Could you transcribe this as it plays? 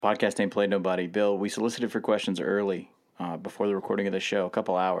Podcast Ain't Played Nobody. Bill, we solicited for questions early before the recording of the show, a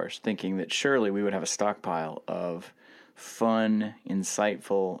couple hours, thinking that surely we would have a stockpile of fun,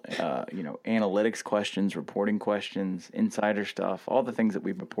 insightful, analytics questions, reporting questions, insider stuff, all the things that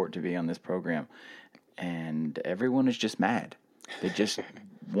we purport to be on this program. And everyone is just mad. They just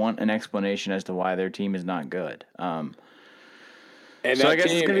want an explanation as to why their team is not good. And so I guess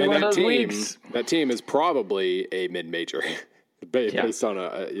it's going to be one of those weeks. That team is probably a mid-major based on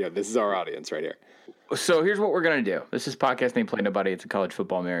this is our audience right here. So here's what we're going to do. This is Podcast Ain't Played Nobody. It's a college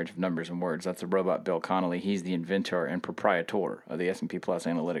football marriage of numbers and words. That's the robot Bill Connolly. He's the inventor and proprietor of the S&P Plus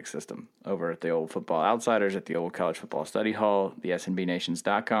analytics system over at the Old Football Outsiders, at the Old College Football Study Hall, the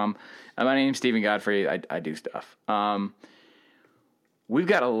SNBNations.com. My name's Stephen Godfrey. I do stuff. We've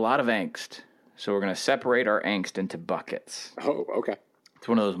got a lot of angst, so we're going to separate our angst into buckets. Oh, okay. It's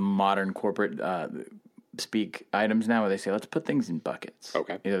one of those modern corporate speak items now where they say, let's put things in buckets.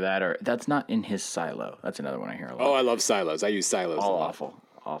 Okay. Either that or that's not in his silo. That's another one I hear a lot. Oh, I love silos. I use silos a lot.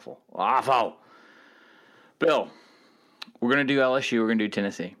 Awful. Bill, we're going to do LSU. We're going to do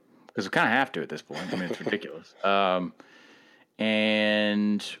Tennessee because we kind of have to at this point. I mean, it's ridiculous.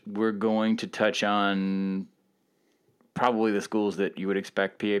 And we're going to touch on probably the schools that you would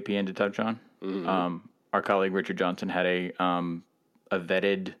expect PAPN to touch on. Mm-hmm. Our colleague Richard Johnson had a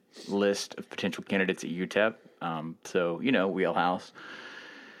vetted list of potential candidates at UTEP. Wheelhouse.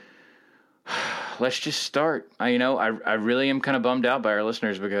 Let's just start. I really am kind of bummed out by our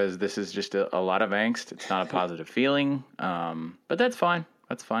listeners because this is just a lot of angst. It's not a positive feeling, but that's fine.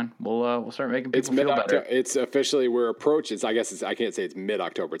 That's fine. We'll start making people feel better. It's officially we're approaching. I can't say it's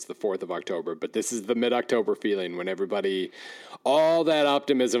mid-October. It's the 4th of October, but this is the mid-October feeling when everybody, all that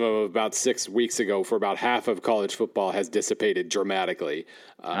optimism of about 6 weeks ago for about half of college football has dissipated dramatically.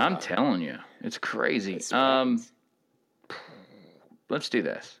 I'm telling you, it's crazy. Let's do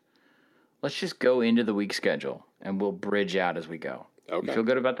this. Let's just go into the week schedule and we'll bridge out as we go. Okay. You feel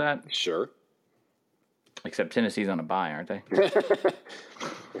good about that? Sure. Except Tennessee's on a bye, aren't they?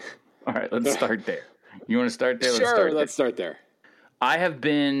 All right, let's start there. You want to start there? Sure, let's start there. I have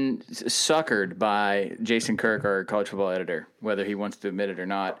been suckered by Jason Kirk, our college football editor, whether he wants to admit it or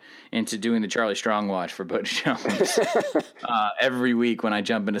not, into doing the Charlie Strong watch for Butch Jones. Every week when I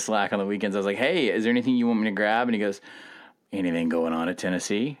jump into Slack on the weekends, I was like, hey, is there anything you want me to grab? And he goes, anything going on at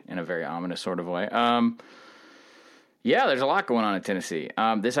Tennessee? In a very ominous sort of way. Yeah, there's a lot going on at Tennessee.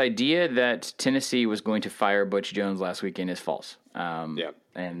 This idea that Tennessee was going to fire Butch Jones last weekend is false.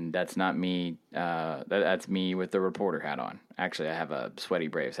 And that's not me. That's me with the reporter hat on. Actually, I have a Sweaty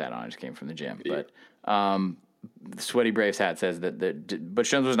Braves hat on. I just came from the gym. Yeah. But the Sweaty Braves hat says that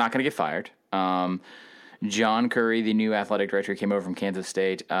Butch Jones was not going to get fired. John Curry, the new athletic director, came over from Kansas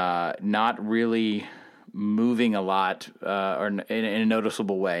State, not really moving a lot or in a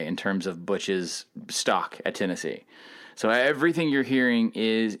noticeable way in terms of Butch's stock at Tennessee. So everything you're hearing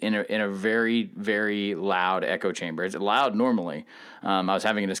is in a very, very loud echo chamber. It's loud normally. I was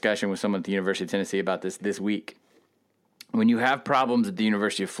having a discussion with someone at the University of Tennessee about this week. When you have problems at the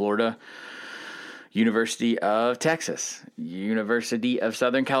University of Florida, University of Texas, University of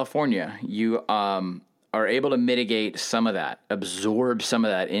Southern California, you are able to mitigate some of that, absorb some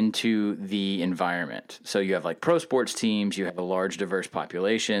of that into the environment. So you have like pro sports teams, you have a large diverse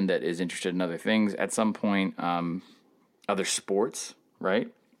population that is interested in other things. At some point, other sports, right?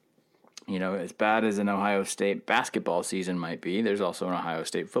 As bad as an Ohio State basketball season might be, there's also an Ohio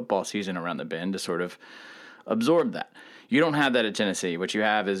State football season around the bend to sort of absorb that. You don't have that at Tennessee. What you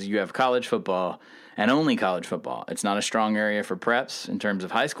have is you have college football and only college football. It's not a strong area for preps in terms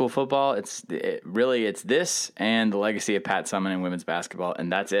of high school football. It's this and the legacy of Pat Summitt in women's basketball, and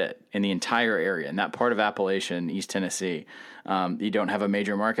that's it in the entire area. In that part of Appalachian, East Tennessee, you don't have a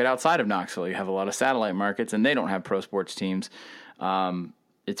major market outside of Knoxville. You have a lot of satellite markets, and they don't have pro sports teams.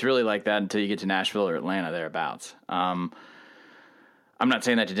 It's really like that until you get to Nashville or Atlanta, thereabouts. I'm not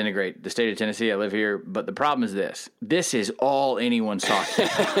saying that to denigrate the state of Tennessee. I live here, but the problem is this. This is all anyone's talking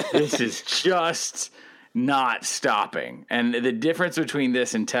about. This is just not stopping. And the difference between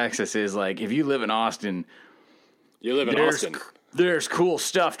this and Texas is like if you live in Austin, there's cool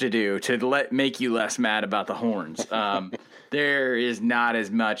stuff to do to make you less mad about the horns. There is not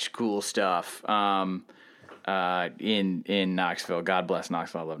as much cool stuff in Knoxville. God bless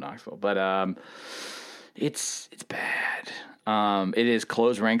Knoxville. I love Knoxville. But it's bad. It is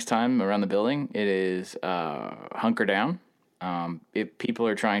close ranks time around the building. It is hunker down. If people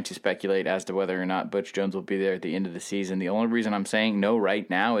are trying to speculate as to whether or not Butch Jones will be there at the end of the season, the only reason I'm saying no right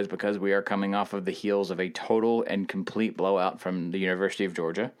now is because we are coming off of the heels of a total and complete blowout from the University of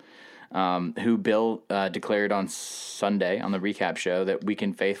Georgia. who Bill declared on Sunday on the recap show that we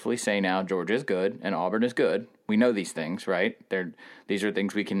can faithfully say now Georgia is good and Auburn is good. We know these things, right? These are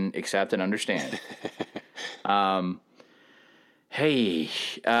things we can accept and understand. Hey,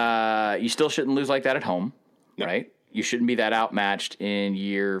 you still shouldn't lose like that at home, right? You shouldn't be that outmatched in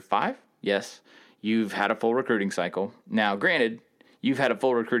year 5. Yes, you've had a full recruiting cycle. Now, granted, you've had a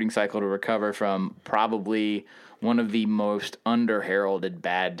full recruiting cycle to recover from probably one of the most under-heralded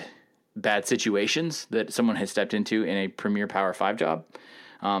bad situations that someone has stepped into in a premier Power 5 job.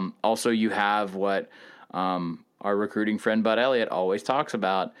 Also, you have what our recruiting friend Bud Elliott always talks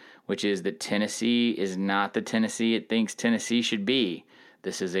about, which is that Tennessee is not the Tennessee it thinks Tennessee should be.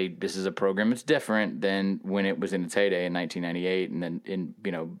 This is a program that's different than when it was in its heyday in 1998, and then in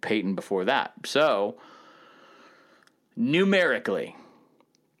Peyton before that. So numerically,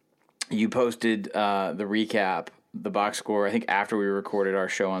 you posted the recap, the box score, I think after we recorded our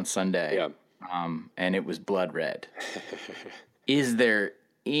show on Sunday. Yeah. And it was blood red. Is there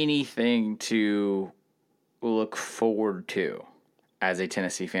anything to look forward to as a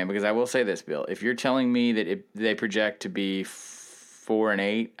Tennessee fan? Because I will say this, Bill, if you're telling me that they project to be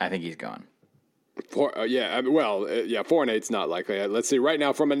 4-8, I think he's gone. 4-8's not likely. Let's see. Right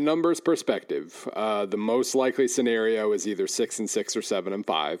now, from a numbers perspective, the most likely scenario is either 6-6 or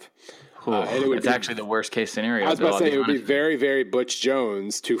 7-5. It's actually the worst case scenario. I was about to say it would be very, very Butch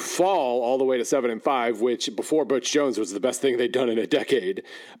Jones to fall all the way to 7-5, which before Butch Jones was the best thing they'd done in a decade.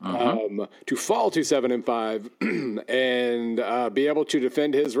 To fall to 7-5 and be able to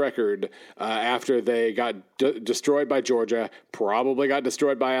defend his record after they got destroyed by Georgia, definitely got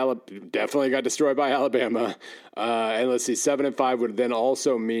destroyed by Alabama. And let's see, 7-5 would then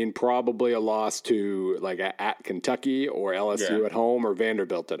also mean probably a loss to at Kentucky or LSU at home or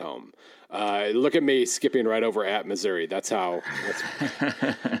Vanderbilt at home. Look at me skipping right over at Missouri.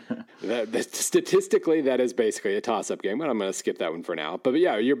 Statistically, that is basically a toss-up game, but I'm going to skip that one for now. But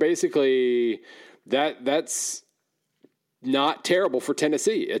yeah, you're basically that's not terrible for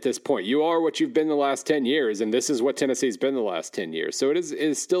Tennessee at this point. You are what you've been the last 10 years, and this is what Tennessee's been the last 10 years. So it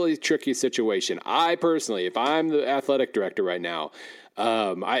is still a tricky situation. I personally, if I'm the athletic director right now,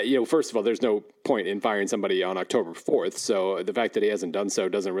 first of all, there's no point in firing somebody on October 4th. So the fact that he hasn't done so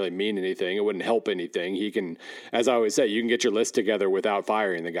doesn't really mean anything. It wouldn't help anything. He can, as I always say, you can get your list together without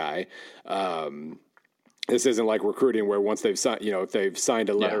firing the guy. This isn't like recruiting where once they've signed, if they've signed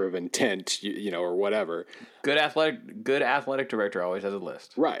a letter of intent, or whatever. Good athletic director always has a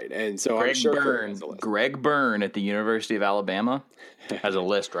list. Right. And so Greg Byrne at the University of Alabama has a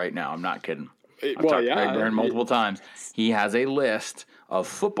list right now. I'm not kidding. I've talked to Greg Byrne multiple times. He has a list of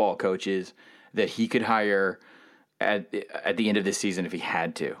football coaches that he could hire at the end of this season if he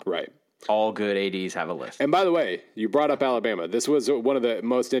had to. Right. All good ADs have a list. And by the way, you brought up Alabama. This was one of the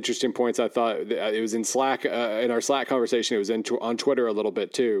most interesting points I thought. It was in Slack, in our Slack conversation. It was on Twitter a little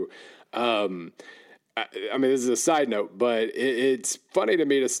bit too. I mean, this is a side note, but it's funny to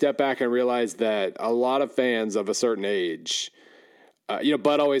me to step back and realize that a lot of fans of a certain age,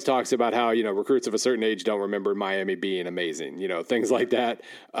 Bud always talks about how, recruits of a certain age don't remember Miami being amazing, things like that.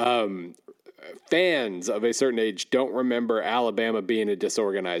 Fans of a certain age don't remember Alabama being a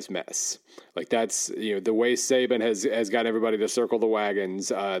disorganized mess. Like that's, the way Saban has got everybody to circle the wagons,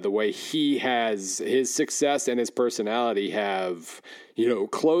 the way he has his success and his personality have,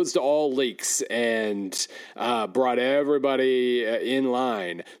 closed all leaks and brought everybody in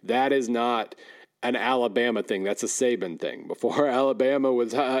line. That is not an Alabama thing. That's a Saban thing. Before Alabama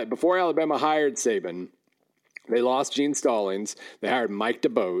hired Saban, they lost Gene Stallings. They hired Mike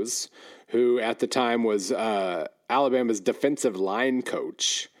DeBose, who at the time was Alabama's defensive line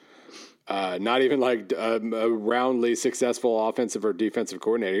coach. Not even like a roundly successful offensive or defensive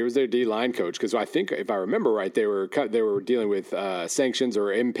coordinator. He was their D-line coach because I think, if I remember right, they were dealing with sanctions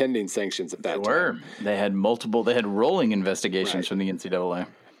or impending sanctions at that time. They had rolling investigations from the NCAA.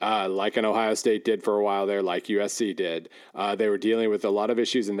 Like an Ohio State did for a while there, like USC did. They were dealing with a lot of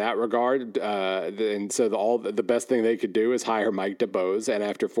issues in that regard. And so the best thing they could do is hire Mike DeBose. And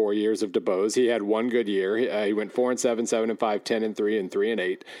after 4 years of DeBose, he had one good year. He went 4-7, 7-5, 10-3, and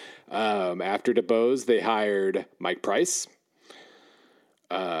 3-8. After DeBose, they hired Mike Price.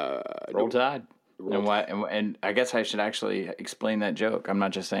 Roll Tide. And I guess I should actually explain that joke. I'm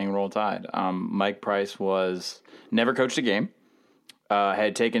not just saying Roll Tide. Mike Price never coached a game.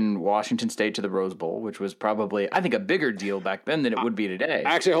 Had taken Washington State to the Rose Bowl, which was probably, I think, a bigger deal back then than it would be today.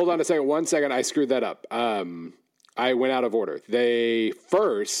 Actually, hold on a second. 1 second. I screwed that up. I went out of order. They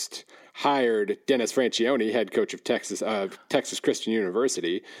first hired Dennis Franchione, head coach of Texas Christian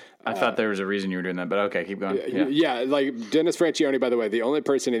University. I thought there was a reason you were doing that, but okay, keep going. Yeah, like Dennis Franchione, by the way, the only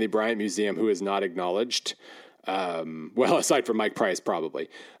person in the Bryant Museum who is not acknowledged. Well, aside from Mike Price, probably.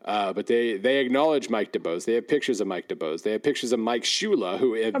 But they acknowledge Mike DuBose. They have pictures of Mike DuBose. They have pictures of Mike Shula,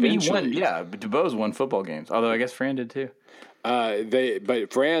 who eventually... but DuBose won football games, although I guess Fran did too.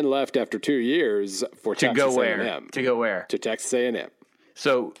 But Fran left after 2 years for Texas A&M. To go where? To Texas A&M.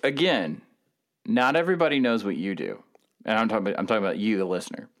 So, again, not everybody knows what you do. And I'm talking about you, the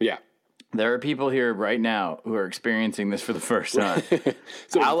listener. Yeah. There are people here right now who are experiencing this for the first time.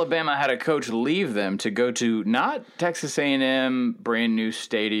 Alabama had a coach leave them to go to not Texas A&M, brand new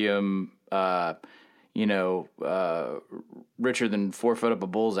stadium, richer than 4 foot up a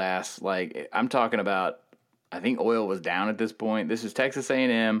bull's ass. Like, I'm talking about, I think oil was down at this point. This is Texas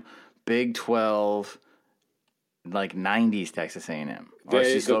A&M, Big 12, like 90s Texas A&M.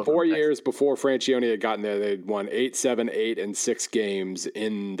 The 4 years before Franchione had gotten there, they'd won 8, 7, 8, and 6 games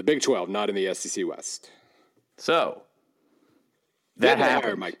in the Big 12, not in the SEC West. So that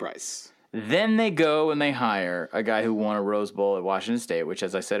happened. Mike Price. Then they go and they hire a guy who won a Rose Bowl at Washington State, which,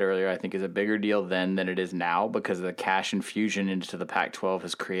 as I said earlier, I think is a bigger deal then than it is now because the cash infusion into the Pac-12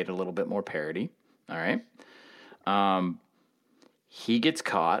 has created a little bit more parity. All right. He gets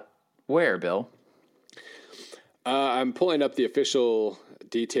caught. Where, Bill? I'm pulling up the official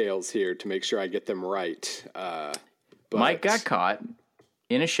details here to make sure I get them right. Mike got caught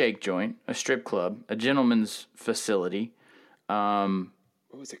in a shake joint, a strip club, a gentleman's facility. What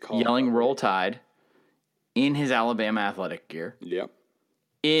was it called? Yelling "Roll Tide" in his Alabama athletic gear. Yep.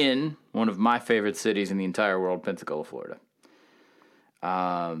 In one of my favorite cities in the entire world, Pensacola, Florida.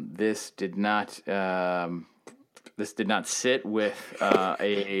 This did not sit with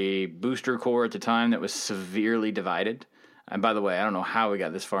a booster core at the time that was severely divided. And by the way, I don't know how we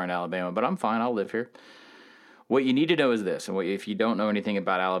got this far in Alabama, but I'm fine. I'll live here. What you need to know is this, and if you don't know anything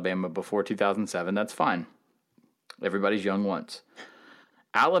about Alabama before 2007, that's fine. Everybody's young once.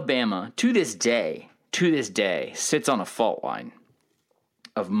 Alabama, to this day, sits on a fault line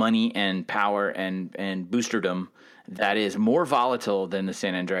of money and power and boosterdom that is more volatile than the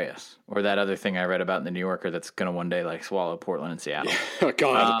San Andreas or that other thing I read about in the New Yorker that's going to one day like swallow Portland and Seattle. Oh,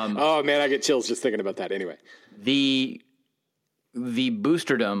 God. Oh, man, I get chills just thinking about that anyway. The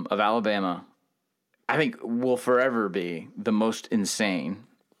boosterdom of Alabama, I think, will forever be the most insane.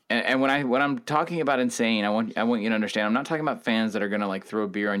 And when I'm talking about insane, I want you to understand, I'm not talking about fans that are going to like throw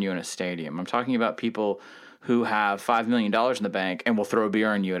beer on you in a stadium. I'm talking about people who have $5 million in the bank and will throw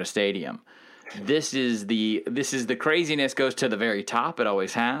beer on you at a stadium. This is the craziness goes to the very top. It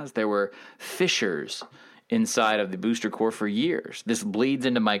always has. There were fissures inside of the booster core for years. This bleeds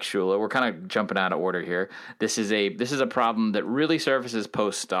into Mike Shula. We're kind of jumping out of order here. This is a problem that really surfaces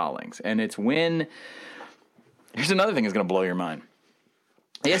post Stallings, and it's when here's another thing that's going to blow your mind.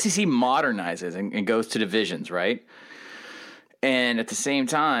 The SEC modernizes and goes to divisions, right? And at the same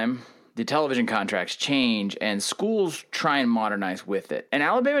time, the television contracts change and schools try and modernize with it. And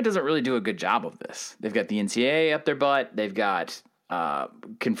Alabama doesn't really do a good job of this. They've got the NCAA up their butt. They've got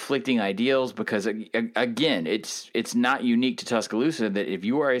conflicting ideals because, again, it's not unique to Tuscaloosa that if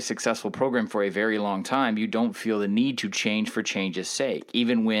you are a successful program for a very long time, you don't feel the need to change for change's sake.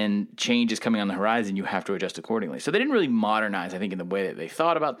 Even when change is coming on the horizon, you have to adjust accordingly. So they didn't really modernize, I think, in the way that they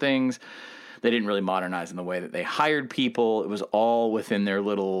thought about things. They didn't really modernize in the way that they hired people. It was all within their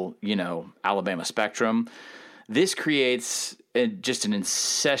little, Alabama spectrum. This creates just an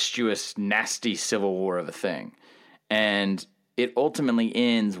incestuous, nasty civil war of a thing. And it ultimately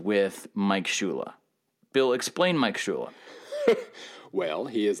ends with Mike Shula. Bill, explain Mike Shula. Well,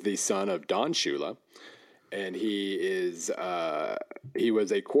 he is the son of Don Shula, and he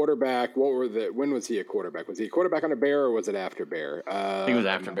was a quarterback. When was he a quarterback? Was he a quarterback on a Bear or was it after Bear? He was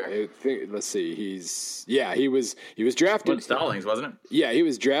after Bear. Let's see. He was drafted. With Stallings, wasn't it? Yeah, he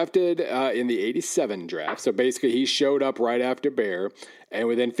was drafted in the 87 draft. So basically he showed up right after Bear. And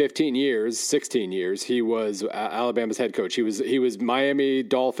within 16 years, he was Alabama's head coach. He was Miami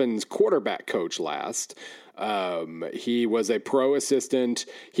Dolphins quarterback coach last. He was a pro assistant.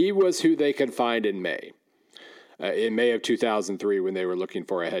 He was who they could find in May of 2003 when they were looking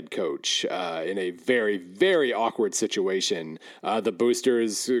for a head coach in a very, very awkward situation. The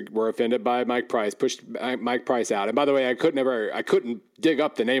boosters were offended by Mike Price, pushed Mike Price out. And by the way, I couldn't dig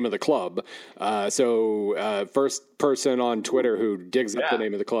up the name of the club. So first person on Twitter who digs up the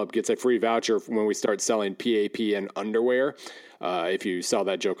name of the club gets a free voucher when we start selling PAP and underwear. If you saw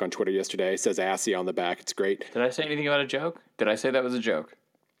that joke on Twitter yesterday, it says Assy on the back. It's great. Did I say anything about a joke? Did I say that was a joke?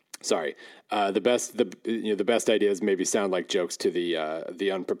 the best ideas maybe sound like jokes to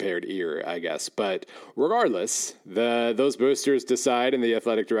the unprepared ear, I guess. But regardless, those boosters decide, and the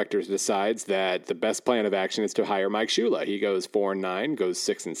athletic director decides that the best plan of action is to hire Mike Shula. He goes 4-9, goes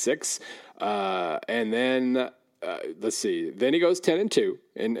 6-6, and then let's see. Then he goes 10-2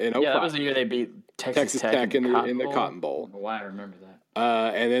 in 05. Yeah, that was the year they beat Texas Tech in the Cotton Bowl. I don't know why I remember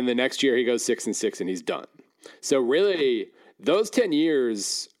that. And then the next year he goes 6-6 and he's done. So really, those 10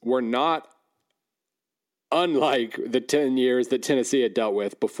 years were not unlike the 10 years that Tennessee had dealt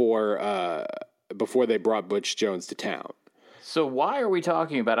with before they brought Butch Jones to town. So why are we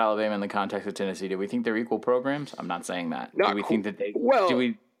talking about Alabama in the context of Tennessee? Do we think they're equal programs? I'm not saying that. Do we think that they? Well,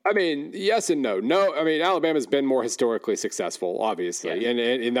 I mean, yes and no. No, I mean, Alabama's been more historically successful, obviously,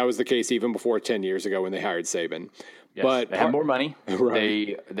 yes. and that was the case even before 10 years ago when they hired Saban. Yes, but they have more money.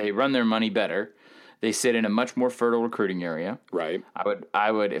 Right. They run their money better. They sit in a much more fertile recruiting area. Right.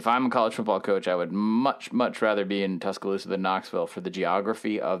 I would, if I'm a college football coach, I would much rather be in Tuscaloosa than Knoxville for the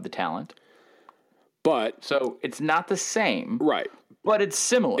geography of the talent. But so it's not the same, right? But it's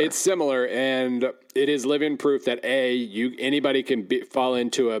similar. It's similar, and it is living proof that anybody can fall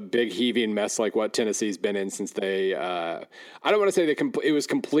into a big heaving mess like what Tennessee's been in since they. I don't want to say it was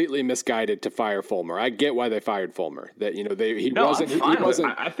completely misguided to fire Fulmer. I get why they fired Fulmer. That he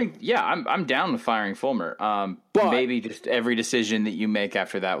wasn't. I think I'm down with firing Fulmer. But maybe just every decision that you make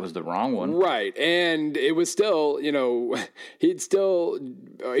after that was the wrong one. Right, and it was still he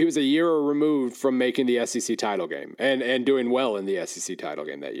was a year removed from making the SEC title game and doing well in the SEC title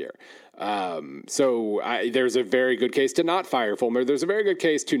game that year. So there's a very good case to not fire Fulmer. There's a very good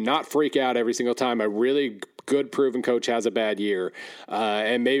case to not freak out every single time a really good proven coach has a bad year,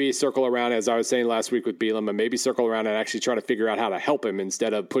 and maybe circle around, as I was saying last week with Bielema, and maybe circle around and actually try to figure out how to help him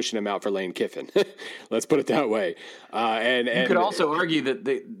instead of pushing him out for Lane Kiffin. Let's put it that way. And you could also argue that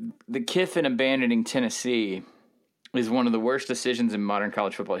the Kiffin abandoning Tennessee is one of the worst decisions in modern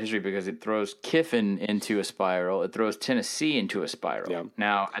college football history because it throws Kiffin into a spiral. It throws Tennessee into a spiral. Yeah.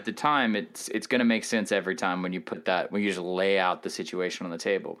 Now, at the time, it's going to make sense every time when you just lay out the situation on the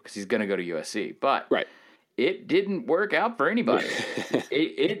table because he's going to go to USC. But right. It didn't work out for anybody.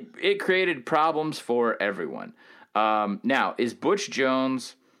 it created problems for everyone. Now, was Butch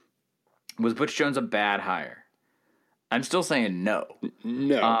Jones a bad hire? I'm still saying no.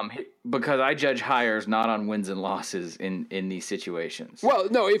 No. Because I judge hires not on wins and losses in these situations. Well,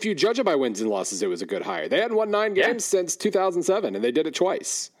 no, if you judge it by wins and losses, it was a good hire. They hadn't won 9 games since 2007, and they did it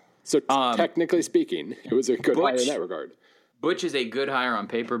twice. So technically speaking, it was a good hire in that regard. Butch is a good hire on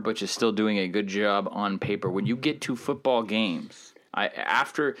paper. Butch is still doing a good job on paper. When you get to football games, I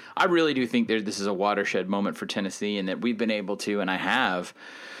really do think this is a watershed moment for Tennessee, and that we've been able to, and I have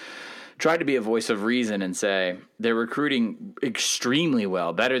tried to be a voice of reason and say they're recruiting extremely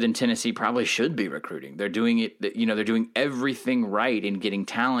well, better than Tennessee probably should be recruiting. They're doing it, they're doing everything right in getting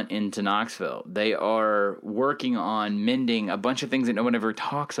talent into Knoxville. They are working on mending a bunch of things that no one ever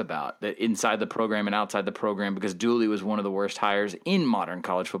talks about that inside the program and outside the program, because Dooley was one of the worst hires in modern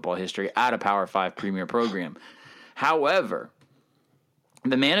college football history at a Power 5 premier program. However,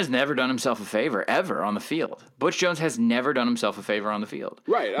 the man has never done himself a favor ever on the field. Butch Jones has never done himself a favor on the field.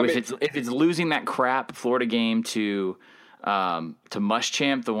 Right. If it's losing that crap Florida game to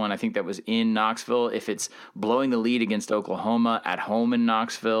Muschamp, the one I think that was in Knoxville, if it's blowing the lead against Oklahoma at home in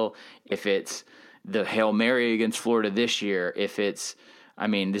Knoxville, if it's the Hail Mary against Florida this year, if it's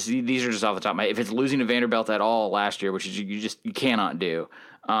these are just off the top of my head. If it's losing to Vanderbilt at all last year, which is you cannot do,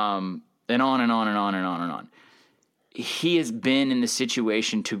 and on and on and on and on and on. He has been in the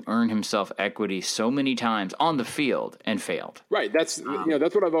situation to earn himself equity so many times on the field and failed. Right. That's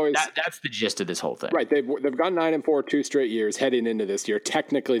that's what I've always. That's the gist of this whole thing. Right. They've gone 9-4 2 straight years heading into this year.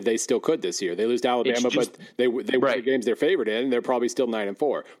 Technically, they still could this year. They lose to Alabama, but they win the games they're favored in. And they're probably still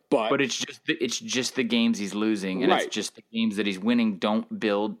 9-4. But it's just the games he's losing, and it's just the games that he's winning don't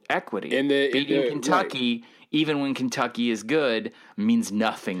build equity. Beating Kentucky. Right. Even when Kentucky is good, means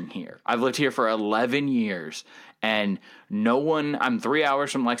nothing here. I've lived here for 11 years, and I'm 3 hours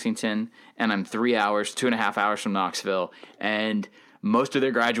from Lexington, and I'm 2.5 hours from Knoxville, and most of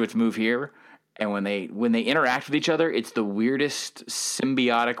their graduates move here. And when they interact with each other, it's the weirdest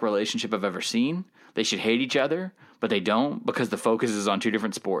symbiotic relationship I've ever seen. They should hate each other, but they don't, because the focus is on 2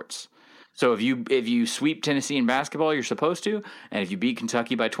 different sports. So if you sweep Tennessee in basketball, you're supposed to, and if you beat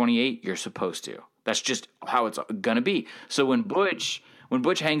Kentucky by 28, you're supposed to. That's just how it's gonna be. So when Butch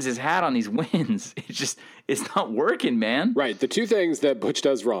hangs his hat on these wins, it's not working, man. Right. The 2 things that Butch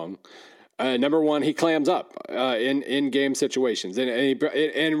does wrong Number one, he clams up in game situations,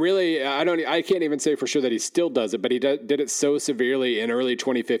 and really, I can't even say for sure that he still does it, but he did it so severely in early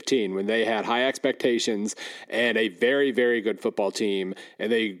 2015 when they had high expectations and a very, very good football team,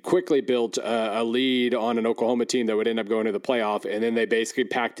 and they quickly built a lead on an Oklahoma team that would end up going to the playoff, and then they basically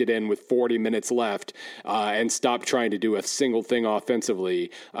packed it in with 40 minutes left and stopped trying to do a single thing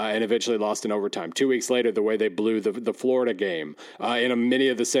offensively, and eventually lost in overtime. 2 weeks later, the way they blew the Florida game in many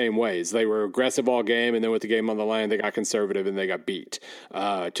of the same ways. They were aggressive all game, and then with the game on the line, they got conservative and they got beat.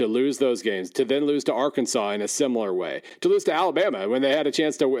 To lose those games, to then lose to Arkansas in a similar way, to lose to Alabama when they had a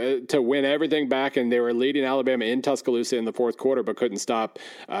chance to win everything back, and they were leading Alabama in Tuscaloosa in the fourth quarter, but couldn't stop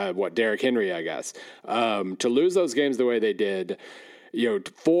Derrick Henry, I guess. To lose those games the way they did.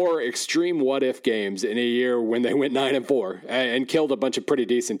 4 extreme what-if games in a year when they went 9-4 and killed a bunch of pretty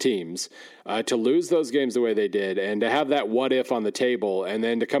decent teams. To lose those games the way they did, and to have that what-if on the table, and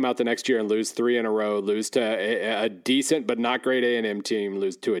then to come out the next year and lose 3 in a row, lose to a decent but not great A&M team,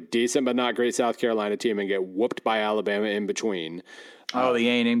 lose to a decent but not great South Carolina team, and get whooped by Alabama in between. The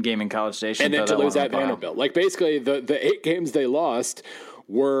A&M game in College Station. And then to lose at Vanderbilt. Like, basically, the 8 games they lost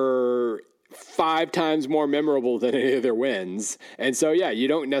were 5 times more memorable than any of their wins. And so, yeah, you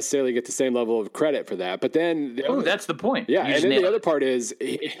don't necessarily get the same level of credit for that. But then... that's the point. Yeah, and then the other part is...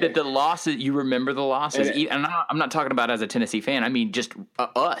 that the losses, you remember the losses. And I'm not talking about as a Tennessee fan. I mean, just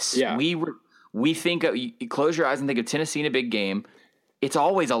us. Yeah. We think of... You close your eyes and think of Tennessee in a big game. It's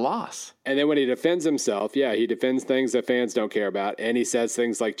always a loss. And then when he defends himself, he defends things that fans don't care about. And he says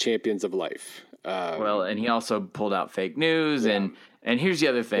things like champions of life. And he also pulled out fake news And here's the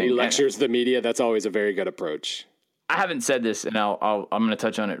other thing. He lectures the media. That's always a very good approach. I haven't said this, and I'm going to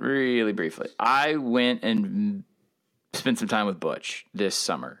touch on it really briefly. I went and spent some time with Butch this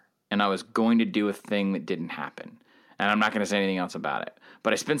summer, and I was going to do a thing that didn't happen. And I'm not going to say anything else about it.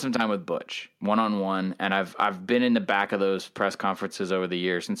 But I spent some time with Butch, one-on-one, and I've been in the back of those press conferences over the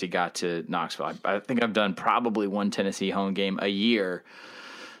years since he got to Knoxville. I think I've done probably one Tennessee home game a year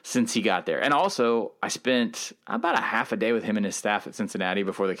since he got there. And also, I spent about a half a day with him and his staff at Cincinnati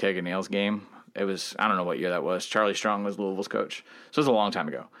before the Keg and Nails game. It was, I don't know what year that was. Charlie Strong was Louisville's coach. So it was a long time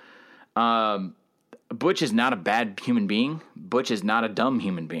ago. Butch is not a bad human being. Butch is not a dumb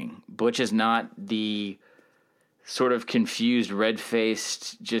human being. Butch is not the sort of confused,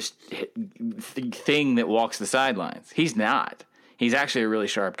 red-faced, just thing that walks the sidelines. He's not. He's actually a really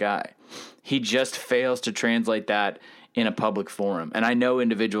sharp guy. He just fails to translate that in a public forum. And I know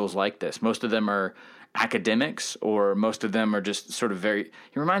individuals like this. Most of them are academics, or most of them are just sort of he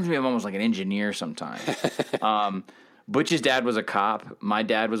reminds me of almost like an engineer sometimes. Butch's dad was a cop. My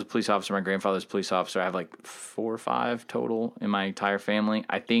dad was a police officer. My grandfather's a police officer. I have like 4 or 5 total in my entire family.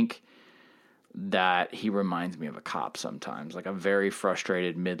 I think that he reminds me of a cop sometimes, like a very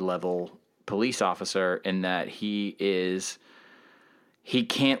frustrated mid-level police officer, in that he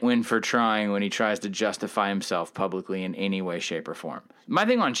can't win for trying when he tries to justify himself publicly in any way, shape, or form. My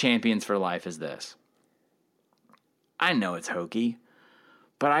thing on Champions for Life is this. I know it's hokey,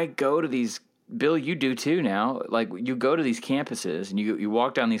 but I go to these, Bill, you do too now. Like, you go to these campuses and you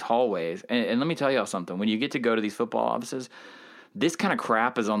walk down these hallways, and let me tell y'all something. When you get to go to these football offices, this kind of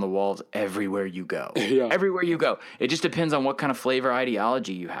crap is on the walls everywhere you go. Yeah. Everywhere you go. It just depends on what kind of flavor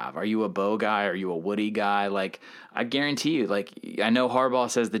ideology you have. Are you a Bo guy? Are you a Woody guy? Like, I guarantee you, like, I know Harbaugh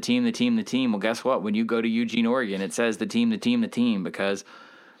says the team, the team, the team. Well, guess what? When you go to Eugene, Oregon, it says the team, the team, the team, because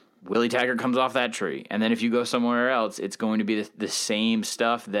Willie Taggart comes off that tree. And then if you go somewhere else, it's going to be the same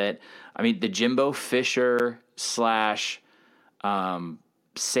stuff that, I mean, the Jimbo Fisher / Saban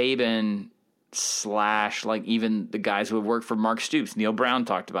 / like even the guys who have worked for Mark Stoops, Neil Brown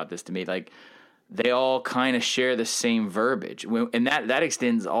talked about this to me. Like, they all kind of share the same verbiage, and that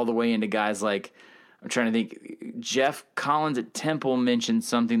extends all the way into guys like, I'm trying to think, Jeff Collins at Temple mentioned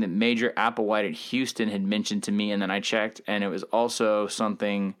something that Major Applewhite at Houston had mentioned to me, and then I checked, and it was also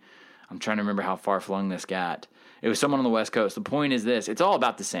something. I'm trying to remember how far flung this got. It was someone on the West Coast. The point is this: it's all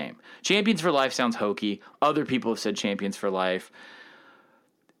about the same. Champions for Life sounds hokey. Other people have said Champions for Life.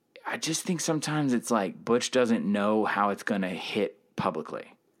 I just think sometimes it's like Butch doesn't know how it's going to hit publicly.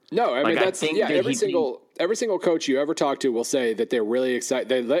 No, I mean, that's every single coach you ever talk to will say that they're really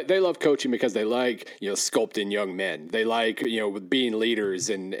excited. They love coaching because they like, sculpting young men. They like, being leaders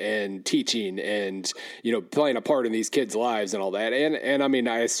and teaching and, playing a part in these kids' lives and all that. And I mean,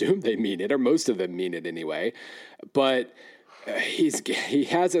 I assume they mean it, or most of them mean it anyway. But he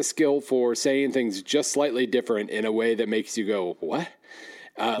has a skill for saying things just slightly different in a way that makes you go, what?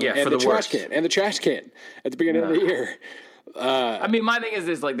 For the trash can at the beginning of the year. I mean, my thing is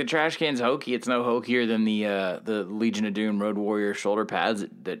this: like the trash can's hokey. It's no hokier than the Legion of Doom Road Warrior shoulder pads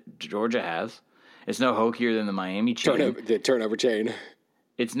that Georgia has. It's no hokier than the Miami chain. The turnover chain.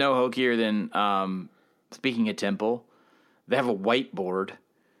 It's no hokier than speaking of Temple, they have a whiteboard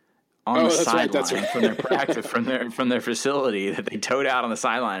on the sideline from their practice from their facility that they tote out on the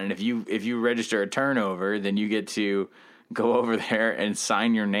sideline. And if you register a turnover, then you get to go over there and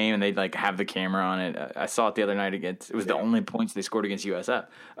sign your name, and they like have the camera on it. I saw it the other night against. It was the only points they scored against USF.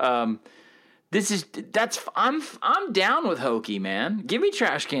 I'm down with hokey, man. Give me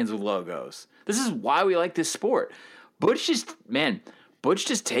trash cans with logos. This is why we like this sport. Butch just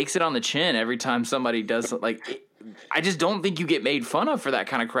takes it on the chin every time somebody does like. I just don't think you get made fun of for that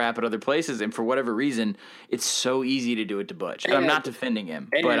kind of crap at other places, and for whatever reason, it's so easy to do it to Butch. And I'm not defending him,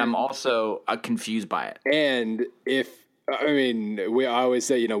 but I'm also confused by it. And I always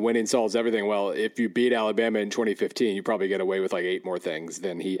say, winning solves everything. Well, if you beat Alabama in 2015, you probably get away with like 8 more things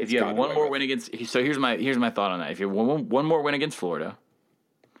than he. If you have one more win against, so here's my thought on that. If you have one more win against Florida,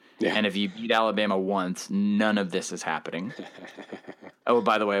 and if you beat Alabama once, none of this is happening. Oh,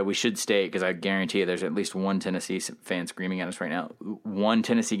 by the way, we should state, because I guarantee you there's at least one Tennessee fan screaming at us right now. One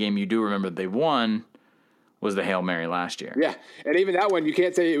Tennessee game you do remember they won was the Hail Mary last year. Yeah, and even that one, you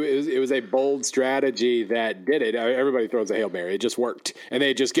can't say it was a bold strategy that did it. Everybody throws a Hail Mary. It just worked. And they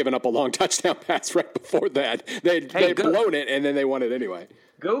had just given up a long touchdown pass right before that. They'd blown it, and then they won it anyway.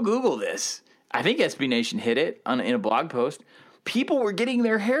 Go Google this. I think SB Nation hit it in a blog post. People were getting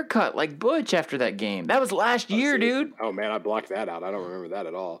their hair cut like Butch after that game. That was last year, dude. Oh, man, I blocked that out. I don't remember that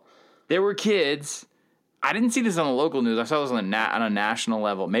at all. There were kids. I didn't see this on the local news. I saw this on a national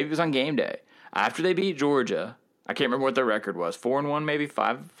level. Maybe it was on game day. After they beat Georgia, I can't remember what their record was. 4-1, maybe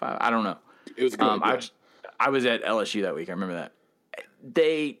 5. I don't know. It was good. I was at LSU that week. I remember that.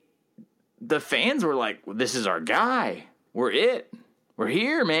 The fans were like, "This is our guy. We're it. We're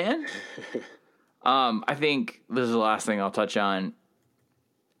here, man." I think this is the last thing I'll touch on.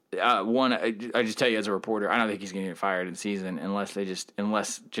 One, I just tell you as a reporter, I don't think he's going to get fired in season unless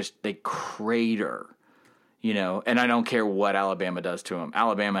they crater, and I don't care what Alabama does to him.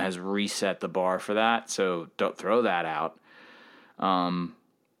 Alabama has reset the bar for that, so don't throw that out. I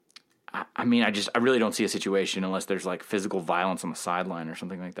really don't see a situation unless there's like physical violence on the sideline or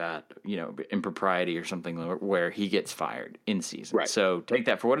something like that, impropriety or something where he gets fired in season. Right. So take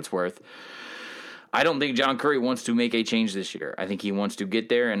that for what it's worth. I don't think John Currie wants to make a change this year. I think he wants to get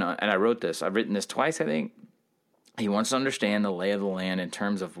there, and I wrote this. I've written this twice, I think. He wants to understand the lay of the land in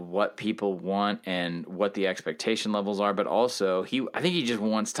terms of what people want and what the expectation levels are, but also I think he just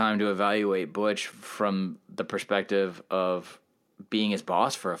wants time to evaluate Butch from the perspective of being his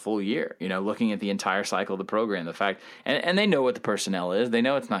boss for a full year, looking at the entire cycle of the program, the fact, and they know what the personnel is. They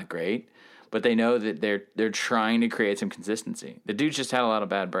know it's not great, but they know that they're trying to create some consistency. The dude's just had a lot of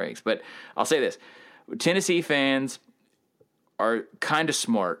bad breaks. But I'll say this. Tennessee fans are kind of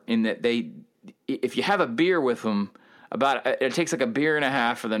smart in that if you have a beer with them, it takes like a beer and a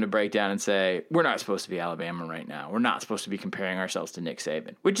half for them to break down and say, we're not supposed to be Alabama right now. We're not supposed to be comparing ourselves to Nick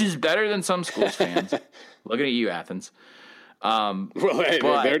Saban, which is better than some schools fans. Looking at you, Athens.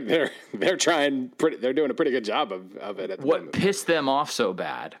 They're trying. They're doing a pretty good job of it. At the moment. Pissed them off so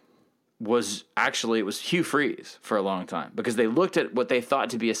bad was Hugh Freeze for a long time, because they looked at what they thought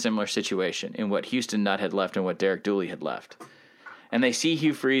to be a similar situation in what Houston Nutt had left and what Derek Dooley had left. And they see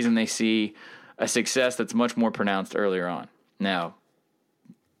Hugh Freeze and they see a success that's much more pronounced earlier on. Now,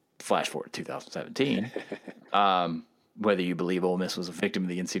 flash forward to 2017, whether you believe Ole Miss was a victim of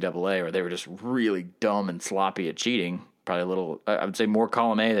the NCAA or they were just really dumb and sloppy at cheating, probably a little, I would say more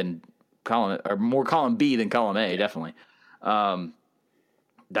column A than more column B than column A, definitely.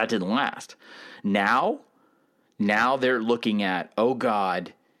 That didn't last. Now they're looking at, oh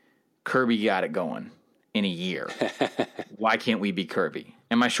God, Kirby got it going in a year. Why can't we be Kirby?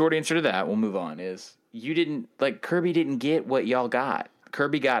 And my short answer to that, we'll move on, is Kirby didn't get what y'all got.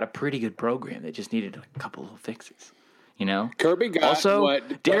 Kirby got a pretty good program that just needed a couple little fixes. Kirby got also,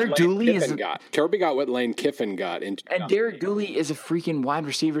 what Derek Dooley got. Kirby got what Lane Kiffin got. And Derek Dooley is a freaking wide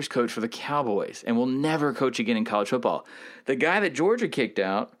receivers coach for the Cowboys and will never coach again in college football. The guy that Georgia kicked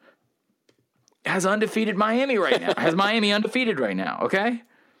out has undefeated Miami right now. Has Miami undefeated right now, okay?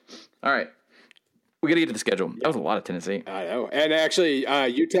 All right. We got to get to the schedule. That was a lot of Tennessee. I know. And actually,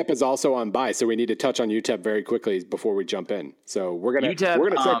 UTEP is also on bye, so we need to touch on UTEP very quickly before we jump in. So we're gonna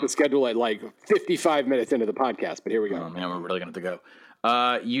start the schedule at like 55 minutes into the podcast, but here we go. Oh man, we're really gonna have to go.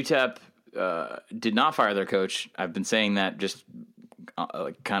 UTEP did not fire their coach. I've been saying that just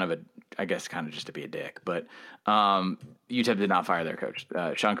kind of just to be a dick, but UTEP did not fire their coach.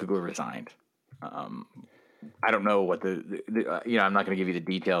 Sean Kugler resigned. I don't know what I'm not going to give you the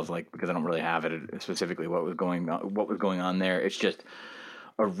details, because I don't really have it specifically what was going on there. It's just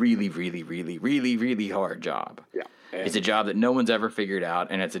a really, really, really, really, really hard job. Yeah. It's a job that no one's ever figured out,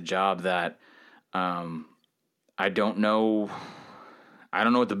 and it's a job that I don't know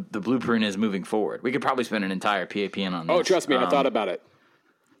what the blueprint is moving forward. We could probably spend an entire PAPN on this. Oh, trust me, I thought about it.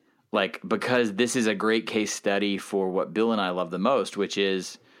 Because this is a great case study for what Bill and I love the most, which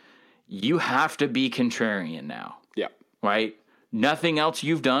is you have to be contrarian now. Yeah. Right? Nothing else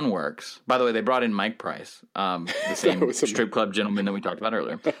you've done works. By the way, they brought in Mike Price, the same strip club gentleman that we talked about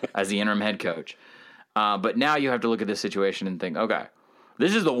earlier, as the interim head coach. But now you have to look at this situation and think, okay,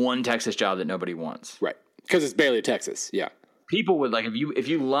 this is the one Texas job that nobody wants. Right. Because it's Baylor, Texas. Yeah. People would if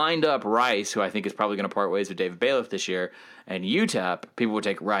you lined up Rice, who I think is probably going to part ways with David Bailiff this year, and UTEP, people would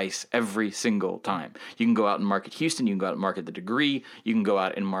take Rice every single time. You can go out and market Houston. You can go out and market the degree. You can go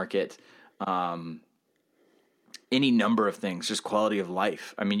out and market any number of things, just quality of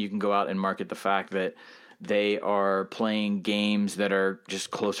life. I mean, you can go out and market the fact that they are playing games that are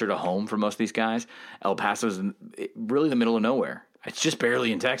just closer to home for most of these guys. El Paso's really the middle of nowhere. It's just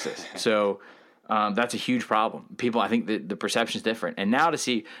barely in Texas. So that's a huge problem. People, I think the perception is different. And now for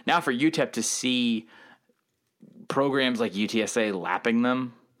UTEP to see programs like UTSA lapping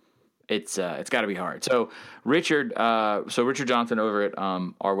them, it's got to be hard. So Richard Johnson over at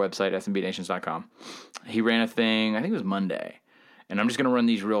our website, smbnations.com, he ran a thing, I think it was Monday. And I'm just going to run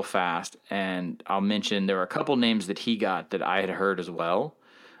these real fast. And I'll mention there were a couple names that he got that I had heard as well.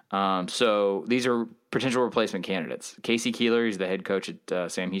 So these are potential replacement candidates. Casey Keeler, he's the head coach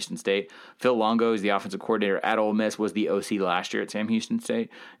at Sam Houston State. Phil Longo is the offensive coordinator at Ole Miss, was the OC last year at Sam Houston State.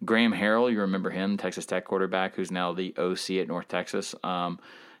 Graham Harrell, you remember him, Texas Tech quarterback, who's now the OC at North Texas.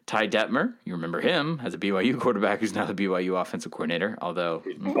 Ty Detmer, you remember him, as a BYU quarterback, who's now the BYU offensive coordinator, although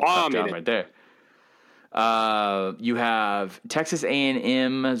tough job right there. You have Texas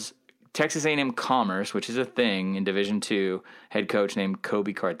A&M Commerce, which is a thing in Division II, head coach named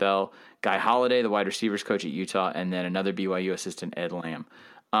Kobe Carthel, Guy Holliday, the wide receivers coach at Utah, and then another BYU assistant, Ed Lamb.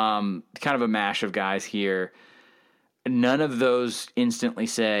 Kind of a mash of guys here. None of those instantly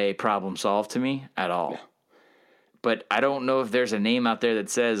say problem solved to me at all. Yeah. But I don't know if there's a name out there that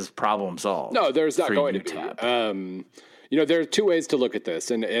says problem solved. No, there's not going to be. There are two ways to look at this,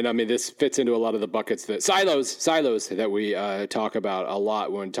 and I mean, this fits into a lot of the buckets that silos that we talk about a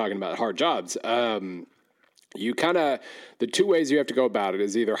lot when talking about hard jobs. The two ways you have to go about it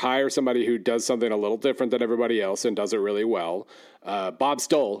is either hire somebody who does something a little different than everybody else and does it really well. Bob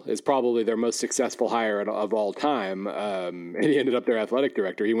Stoll is probably their most successful hire of all time. And he ended up their athletic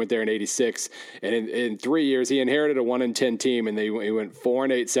director. He went there in '86, and in 3 years he inherited a 1-10 team, and he went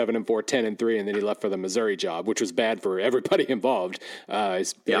 4-8, 7-4, 10-3, and then he left for the Missouri job, which was bad for everybody involved.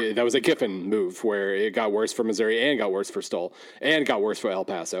 That was a Kiffin move where it got worse for Missouri and got worse for Stoll and got worse for El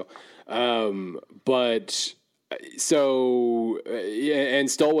Paso. And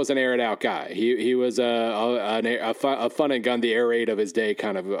Stoll was an air it out guy. He was a fun and gun the air raid of his day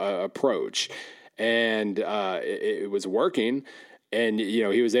kind of approach, and it was working. And,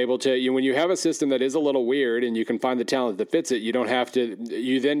 he was able to, when you have a system that is a little weird and you can find the talent that fits it, you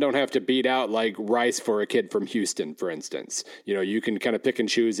then don't have to beat out like Rice for a kid from Houston, for instance. You can kind of pick and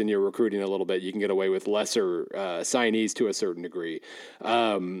choose in your recruiting a little bit. You can get away with lesser signees to a certain degree.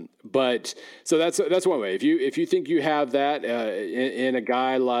 But so that's one way. If you think you have that in a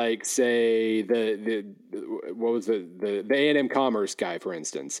guy like, say, the A&M Commerce guy, for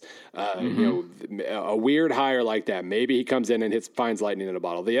instance, a weird hire like that, maybe he comes in and finds lightning in a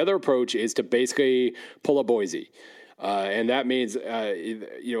bottle. The other approach is to basically pull a Boise. And that means,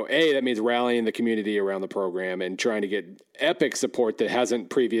 that means rallying the community around the program and trying to get epic support that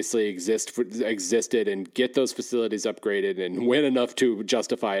hasn't previously existed and get those facilities upgraded and win enough to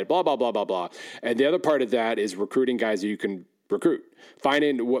justify it, blah, blah, blah, blah, blah. And the other part of that is recruiting guys you can recruit.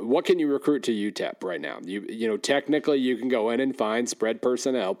 Finding what can you recruit to UTEP right now? Technically you can go in and find spread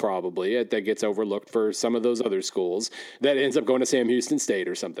personnel probably that gets overlooked for some of those other schools that ends up going to Sam Houston State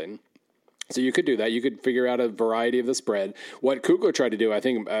or something. So you could do that. You could figure out a variety of the spread. What Kugler tried to do, I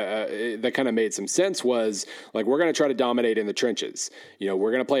think, that kind of made some sense was, like, we're going to try to dominate in the trenches.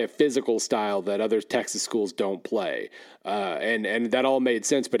 We're going to play a physical style that other Texas schools don't play. And that all made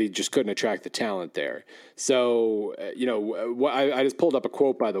sense, but he just couldn't attract the talent there. So, I just pulled up a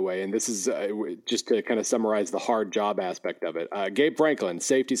quote, by the way, and this is just to kind of summarize the hard job aspect of it. Gabe Franklin,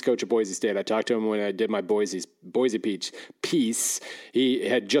 safeties coach at Boise State. I talked to him when I did my Boise piece. He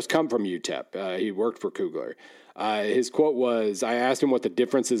had just come from UTEP. He worked for Kugler. His quote was, I asked him what the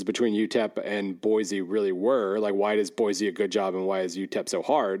differences between UTEP and Boise really were. Like, why does Boise a good job and why is UTEP so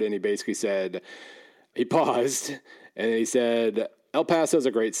hard? And he basically said, He paused, and he said, El Paso's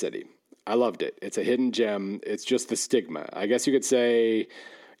a great city. I loved it. It's a hidden gem. It's just the stigma. I guess you could say,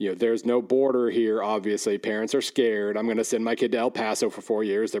 there's no border here, obviously. Parents are scared. I'm going to send my kid to El Paso for 4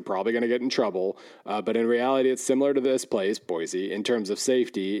 years. They're probably going to get in trouble. But in reality, it's similar to this place, Boise, in terms of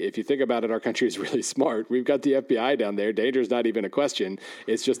safety. If you think about it, our country is really smart. We've got the FBI down there. Danger is not even a question.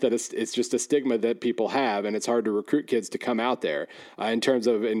 It's just that it's just a stigma that people have, and it's hard to recruit kids to come out there. In terms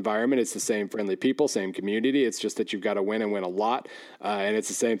of environment, it's the same friendly people, same community. It's just that you've got to win and win a lot. And it's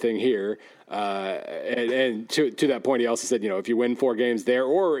the same thing here. And to that point, he also said, if you win 4 games there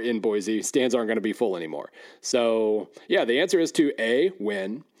or in Boise, stands aren't going to be full anymore. So, yeah, the answer is to A,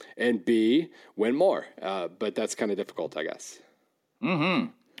 win, and B, win more. But that's kind of difficult, I guess.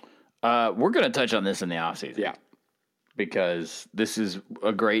 Mm-hmm. We're going to touch on this in the offseason. Yeah. Because this is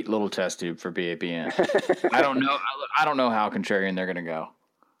a great little test tube for BAPN. I don't know how contrarian they're going to go.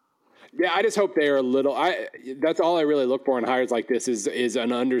 Yeah, I just hope they are a little. That's all I really look for in hires like this is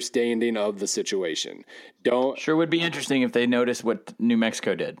an understanding of the situation. Sure would be interesting if they noticed what New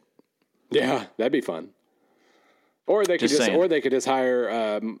Mexico did. Yeah, that'd be fun. Or they could just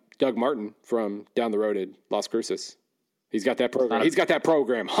hire Doug Martin from down the road at Las Cruces. He's got that program. He's got that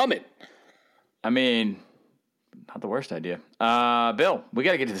program humming. I mean, not the worst idea. Bill, we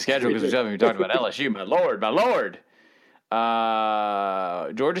got to get to the schedule because we still haven't even talked about LSU. My lord.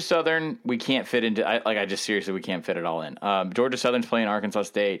 Georgia Southern, we can't fit into. We can't fit it all in. Georgia Southern's playing Arkansas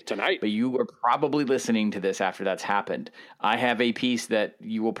State tonight, but you are probably listening to this after that's happened. I have a piece that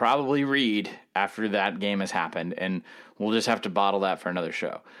you will probably read after that game has happened, and we'll just have to bottle that for another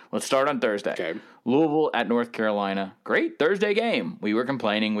show. Let's start on Thursday. Okay. Louisville at North Carolina. Great Thursday game. We were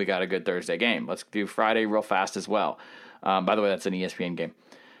complaining. We got a good Thursday game. Let's do Friday real fast as well. By the way, that's an ESPN game.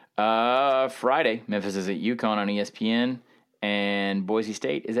 Friday, Memphis is at UConn on ESPN, and Boise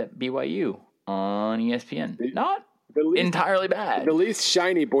State is at BYU on ESPN. Not entirely bad. The least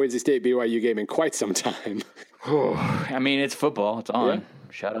shiny Boise State BYU game in quite some time. I mean, it's football. It's on. Yeah.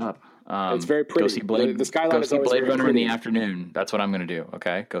 Shut up. It's very pretty. Go see Blade, the skyline is always Blade Runner pretty. in the afternoon. That's what I'm going to do,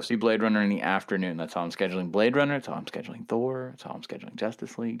 okay? Go see Blade Runner in the afternoon. That's how I'm scheduling Blade Runner. That's how I'm scheduling Thor. That's how I'm scheduling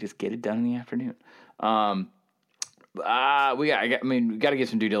Justice League. Just get it done in the afternoon. We got to give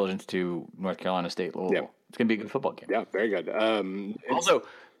some due diligence to North Carolina State Louisville. Yeah. It's going to be a good football game. Yeah, very good. Also,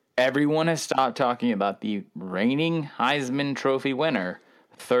 everyone has stopped talking about the reigning Heisman Trophy winner.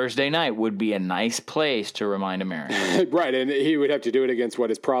 Thursday night would be a nice place to remind Americans. Right, and he would have to do it against what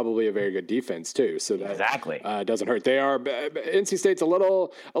is probably a very good defense too. So that exactly doesn't hurt. NC State's a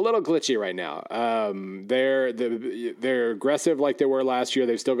little glitchy right now. They're aggressive like they were last year.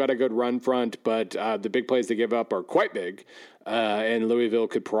 They've still got a good run front, but the big plays they give up are quite big. And Louisville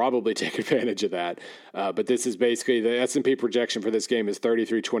could probably take advantage of that. But this is basically the S&P projection for this game is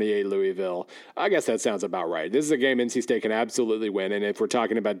 33-28 Louisville. I guess that sounds about right. This is a game NC State can absolutely win. And if we're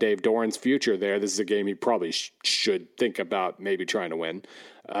talking about Dave Doran's future there, this is a game he probably should think about maybe trying to win.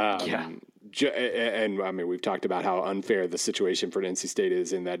 And I mean, we've talked about how unfair the situation for NC State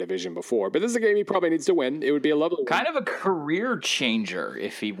is in that division before, but this is a game he probably needs to win. It would be a lovely kind of a career changer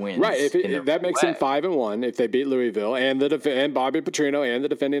if he wins. Right. If that makes him 5-1 if they beat Louisville and and Bobby Petrino and the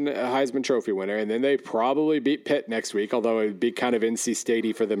defending Heisman Trophy winner, and then they probably beat Pitt next week, although it would be kind of NC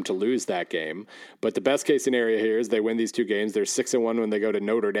State-y for them to lose that game. But the best case scenario here is they win these 2 games. They're 6-1 when they go to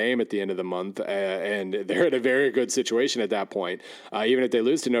Notre Dame at the end of the month, and they're in a very good situation at that point. Even if they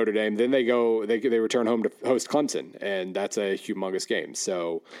lose to Notre Dame, then they return home to host Clemson, and that's a humongous game.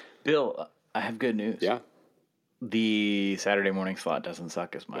 So, Bill, I have good news. Yeah. The Saturday morning slot doesn't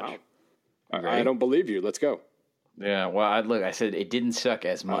suck as much. Wow. I don't believe you. Let's go. Yeah, well, I said it didn't suck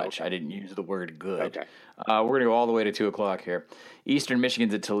as much. Okay. I didn't use the word good. Okay. We're going to go all the way to 2 o'clock here. Eastern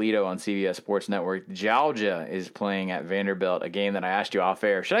Michigan's at Toledo on CBS Sports Network. Georgia is playing at Vanderbilt, a game that I asked you off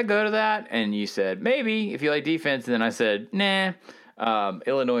air. Should I go to that? And you said, maybe, if you like defense. And then I said, nah.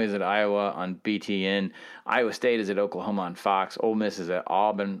 Illinois is at Iowa on BTN. Iowa State is at Oklahoma on Fox. Ole Miss is at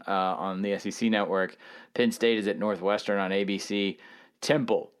Auburn on the SEC Network. Penn State is at Northwestern on ABC.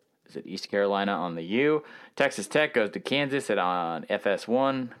 Temple is at East Carolina on the U. Texas Tech goes to Kansas on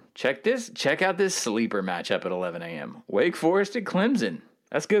FS1. Check out this sleeper matchup at 11 a.m. Wake Forest at Clemson.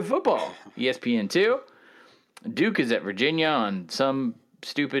 That's good football. ESPN2. Duke is at Virginia on some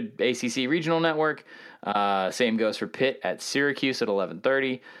stupid ACC regional network. Same goes for Pitt at Syracuse at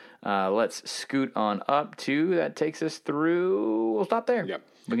 11:30. Let's scoot on up to that takes us through. We'll stop there. Yep.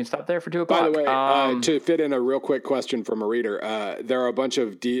 We can stop there for 2 o'clock. By the way, to fit in a real quick question from a reader, there are a bunch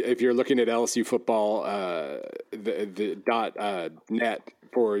of if you're looking at LSU football, the .net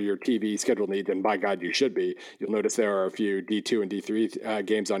for your TV schedule needs, and by God, you should be. You'll notice there are a few D2 and D3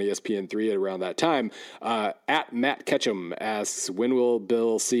 games on ESPN3 around that time. At Matt Ketchum asks, when will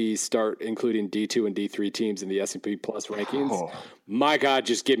Bill C start including D2 and D3 teams in the S&P Plus rankings? Oh. My God,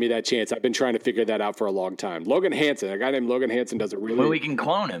 just give me that chance. I've been trying to figure that out for a long time. Logan Hansen, a guy named Logan Hansen does a really... Well, we can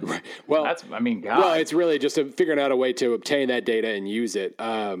clone him. Well, God. Well, it's really just figuring out a way to obtain that data and use it.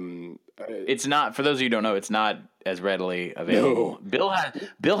 It's not, for those of you who don't know, it's not as readily available. No.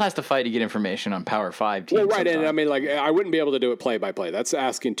 Bill has to fight to get information on Power 5 teams. Well, right, sometimes. And I mean, like, I wouldn't be able to do it play by play. That's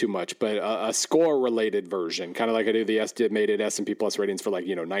asking too much. But a score-related version, kind of like I do the estimated S&P Plus ratings for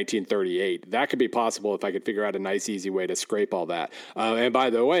 1938, that could be possible if I could figure out a nice, easy way to scrape all that. And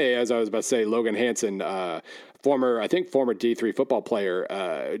by the way, as I was about to say, Logan Hansen, former D3 football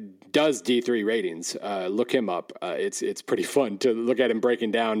player, does D3 ratings. Look him up. It's pretty fun to look at him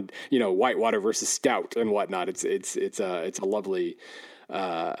breaking down, Whitewater versus Stout and whatnot. It's a lovely,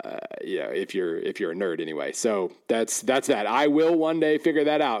 if you're a nerd anyway. So that's that. I will one day figure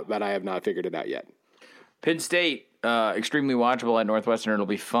that out, but I have not figured it out yet. Penn State, extremely watchable at Northwestern. It'll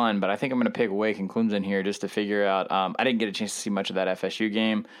be fun, but I think I'm going to pick Wake and Clemson here just to figure out. I didn't get a chance to see much of that FSU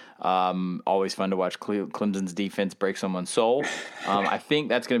game. Always fun to watch Clemson's defense break someone's soul. I think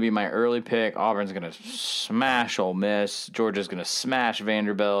that's going to be my early pick. Auburn's going to smash Ole Miss. Georgia's going to smash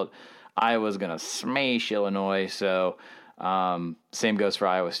Vanderbilt. Iowa's going to smash Illinois. So same goes for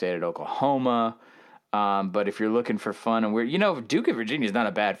Iowa State at Oklahoma. But if you're looking for fun and weird, Duke and Virginia is not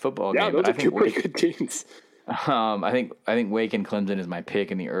a bad football game. Yeah, those are two pretty good teams. I think Wake and Clemson is my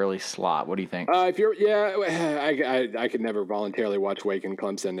pick in the early slot. What do you think? I could never voluntarily watch Wake and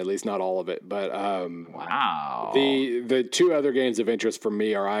Clemson, at least not all of it. But wow, the two other games of interest for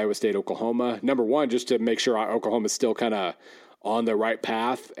me are Iowa State, Oklahoma. Number one, just to make sure Oklahoma's still kind of on the right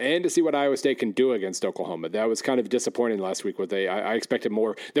path, and to see what Iowa State can do against Oklahoma. That was kind of disappointing last week. I expected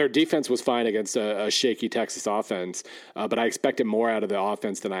more. Their defense was fine against a shaky Texas offense, but I expected more out of the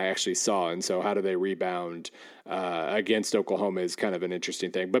offense than I actually saw. And so how do they rebound against Oklahoma is kind of an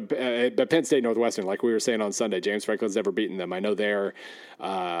interesting thing. But Penn State, Northwestern, like we were saying on Sunday, James Franklin's never beaten them. I know they're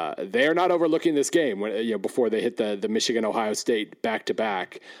not overlooking this game when, before they hit the Michigan, Ohio State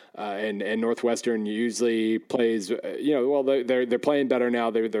back-to-back. And Northwestern usually plays, they're playing better now.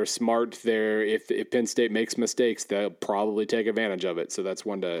 They're smart. If Penn State makes mistakes, they'll probably take advantage of it. So that's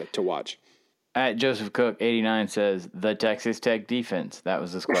one to watch. At Joseph Cook 89 says the Texas Tech defense. That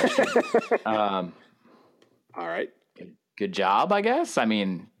was his question. All right. Good job, I guess. I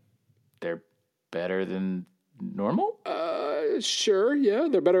mean, they're better than normal. Sure, yeah,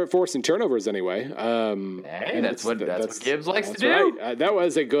 they're better at forcing turnovers anyway. Hey, that's what Gibbs likes to do. Right. That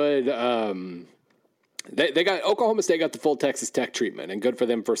was a good. They got Oklahoma State got the full Texas Tech treatment, and good for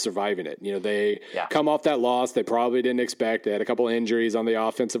them for surviving it. They come off that loss they probably didn't expect. They had a couple of injuries on the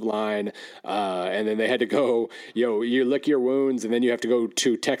offensive line, and then they had to go. You lick your wounds, and then you have to go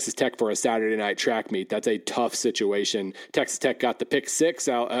to Texas Tech for a Saturday night track meet. That's a tough situation. Texas Tech got the pick six.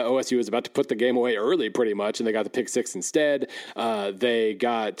 OSU was about to put the game away early, pretty much, and they got the pick six instead. They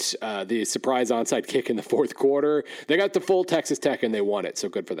got the surprise onside kick in the fourth quarter. They got the full Texas Tech, and they won it. So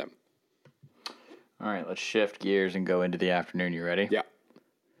good for them. All right, let's shift gears and go into the afternoon. You ready? Yeah.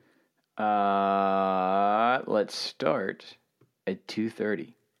 Let's start at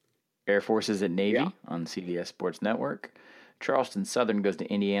 2:30. Air Force is at Navy on CBS Sports Network. Charleston Southern goes to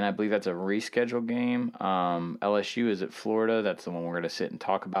Indiana. I believe that's a rescheduled game. LSU is at Florida. That's the one we're going to sit and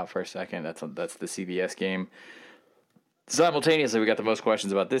talk about for a second. That's the CBS game. Simultaneously, we got the most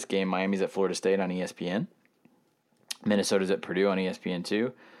questions about this game. Miami's at Florida State on ESPN. Minnesota's at Purdue on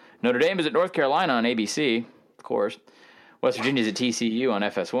ESPN2. Notre Dame is at North Carolina on ABC, of course. West Virginia's at TCU on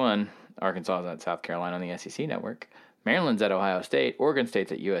FS1. Arkansas is at South Carolina on the SEC network. Maryland's at Ohio State. Oregon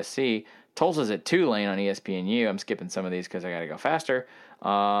State's at USC. Tulsa's at Tulane on ESPNU. I'm skipping some of these because I got to go faster.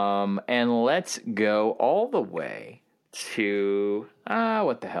 And let's go all the way to,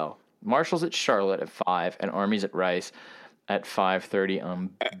 what the hell? Marshall's at Charlotte at 5, and Army's at Rice at 5:30 on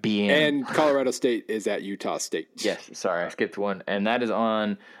BN. And Colorado State is at Utah State. Yes, sorry, I skipped one. And that is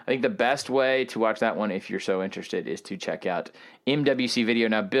on, I think the best way to watch that one, if you're so interested, is to check out MWC Video.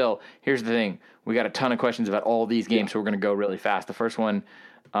 Now, Bill, here's the thing. We got a ton of questions about all these games, so we're going to go really fast. The first one,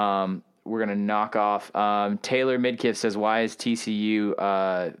 we're going to knock off. Taylor Midkiff says, why is TCU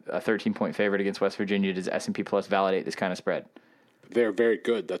a 13-point favorite against West Virginia? Does S&P Plus validate this kind of spread? They're very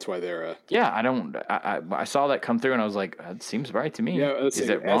good. That's why they're. I saw that come through and I was like, that seems right to me. Yeah, let's see. Is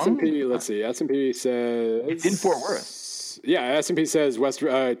it wrong? S&P, let's see. S&P says it's in Fort Worth. S&P says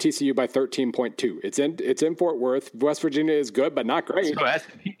TCU by 13.2. It's in Fort Worth. West Virginia is good, but not great. So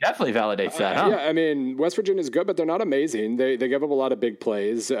S&P definitely validates that, huh? Yeah, I mean, West Virginia is good, but they're not amazing. They give up a lot of big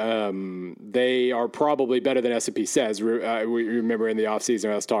plays. They are probably better than S&P says. We remember in the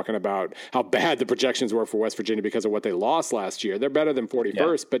offseason I was talking about how bad the projections were for West Virginia because of what they lost last year. They're better than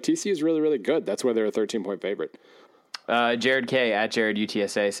 41st, but TCU is really, really good. That's why they're a 13-point favorite. Jared K at Jared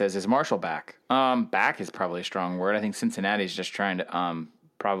UTSA says, is Marshall back? Back is probably a strong word. I think Cincinnati's just trying to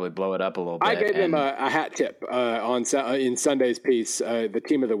probably blow it up a little bit. I gave them a hat tip in Sunday's piece, the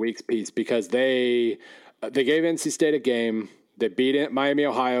Team of the Week's piece, because they gave NC State a game. They beat Miami,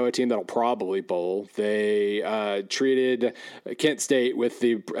 Ohio, a team that'll probably bowl. They treated Kent State with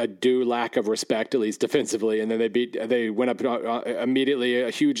the due lack of respect, at least defensively, and then they went up immediately a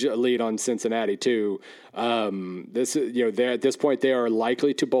huge lead on Cincinnati too. They're at this point they are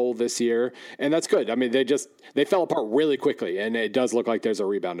likely to bowl this year, and that's good. I mean, they fell apart really quickly, and it does look like there's a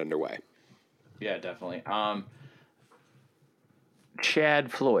rebound underway. Yeah, definitely.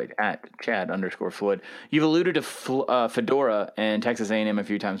 Chad Floyd at Chad_Floyd. You've alluded to Fedora and Texas A&M a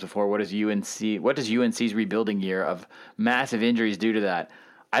few times before. What does UNC's rebuilding year of massive injuries do to that?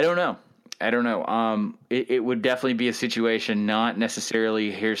 I don't know. It would definitely be a situation, not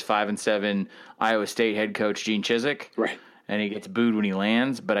necessarily here's 5-7 Iowa State head coach Gene Chizik, right? And he gets booed when he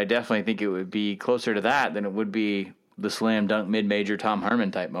lands. But I definitely think it would be closer to that than it would be the slam dunk mid-major Tom Herman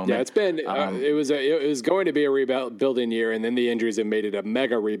type moment. Yeah, it's been it was going to be a rebuilding year, and then the injuries have made it a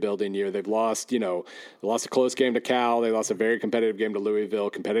mega rebuilding year. They've lost a close game to Cal, they lost a very competitive game to Louisville,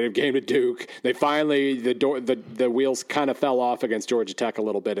 competitive game to Duke. They finally the wheels kind of fell off against Georgia Tech a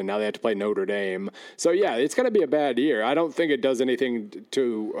little bit, and now they have to play Notre Dame. So yeah, it's going to be a bad year. I don't think it does anything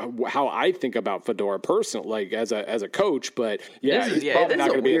to how I think about Fedora personally, like as a coach. But he's probably not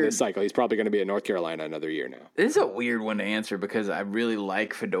going to be in this cycle. He's probably going to be at North Carolina another year now. This is a weird one to answer because I really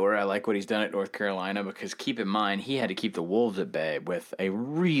like Fedora. I like what he's done at North Carolina because keep in mind he had to keep the Wolves at bay with a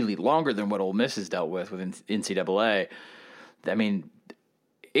really longer than what Ole Miss has dealt with NCAA. I mean,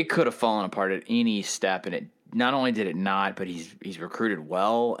 it could have fallen apart at any step, and it not only did it not, but he's recruited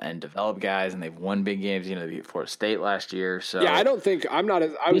well and developed guys, and they've won big games. They beat Florida State last year. So yeah, I don't think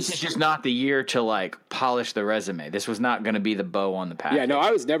this is just not the year to like polish the resume. This was not going to be the bow on the package. Yeah, no,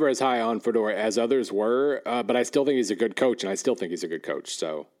 I was never as high on Fedora as others were, but I still think he's a good coach, and I still think he's a good coach.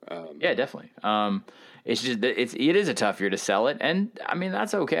 So yeah, definitely. It's just it is a tough year to sell it, and I mean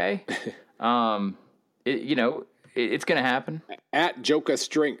that's okay. It's going to happen. At Joka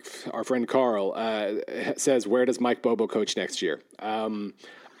Strength, our friend Carl says, "Where does Mike Bobo coach next year?" I'm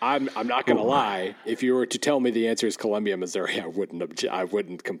not going to lie. If you were to tell me the answer is Columbia, Missouri, I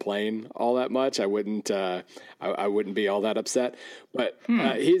wouldn't complain all that much. I wouldn't be all that upset. But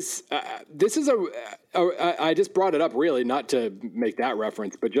this is I just brought it up really not to make that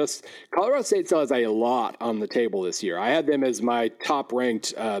reference, but just Colorado State still has a lot on the table this year. I had them as my top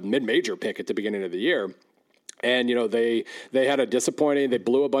ranked mid-major pick at the beginning of the year. And, they had a disappointing, they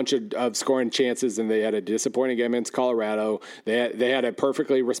blew a bunch of scoring chances, and they had a disappointing game against Colorado. They had a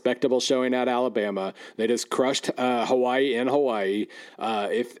perfectly respectable showing at Alabama. They just crushed Hawaii in Hawaii.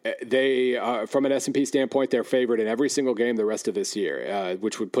 If they, from an S&P standpoint, they're favored in every single game the rest of this year,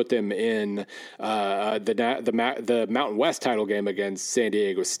 which would put them in the Mountain West title game against San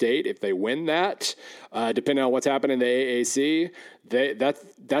Diego State. If they win that, depending on what's happening in the AAC,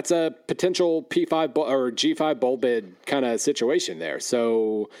 that's a potential P5 or G5 bowl bid kind of situation there.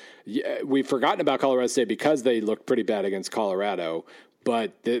 So we've forgotten about Colorado State because they looked pretty bad against Colorado,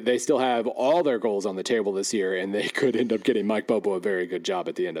 but they still have all their goals on the table this year, and they could end up getting Mike Bobo a very good job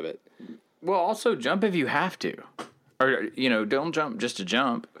at the end of it. Well, also jump if you have to, or don't jump just to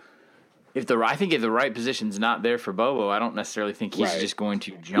jump. I think if the right position's not there for Bobo, I don't necessarily think he's just going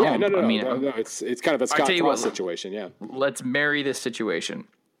to jump. Yeah, no. It's kind of a Scott Frost situation. Yeah. Let's marry this situation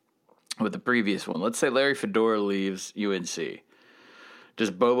with the previous one. Let's say Larry Fedora leaves UNC.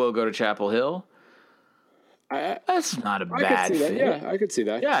 Does Bobo go to Chapel Hill? That's not a bad fit. Yeah, I could see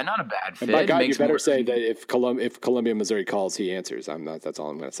that. Yeah, not a bad fit. And by God, you better say that if Columbia, Missouri calls, he answers. That's all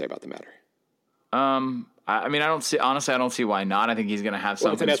I'm going to say about the matter. I don't see why not. I think he's going to have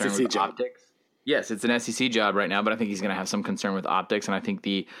some concern with optics. Yes, it's an SEC job right now, but I think he's going to have some concern with optics. And I think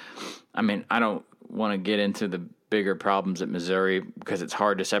I don't want to get into the bigger problems at Missouri because it's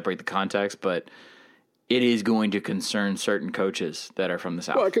hard to separate the context, but it is going to concern certain coaches that are from the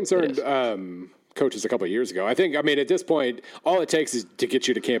South. Well, it concerned coaches a couple of years ago. At this point, all it takes is to get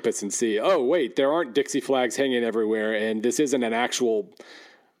you to campus and see, oh, wait, there aren't Dixie flags hanging everywhere, and this isn't an actual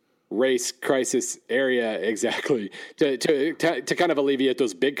race crisis area exactly to kind of alleviate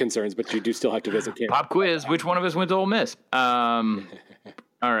those big concerns, but you do still have to visit campus. Pop quiz: which one of us went to Ole Miss? All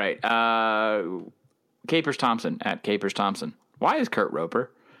right, Capers Thompson at Capers Thompson. Why is Kurt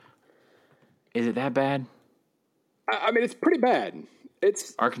Roper? Is it that bad? I mean, it's pretty bad.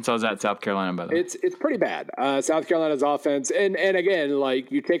 It's Arkansas's at South Carolina, by the way. It's pretty bad. South Carolina's offense, and again,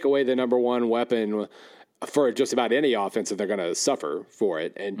 like you take away the number one weapon for just about any offense, and they're going to suffer for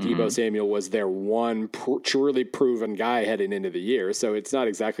it. And Deebo Samuel was their one truly proven guy heading into the year, so it's not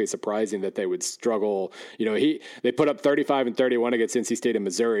exactly surprising that they would struggle. You know, they put up 35 and 31 against NC State and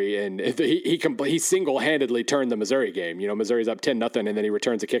Missouri, and he single-handedly turned the Missouri game. You know, Missouri's up 10-0, and then he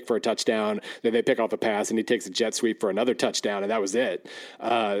returns a kick for a touchdown. Then they pick off a pass, and he takes a jet sweep for another touchdown, and that was it.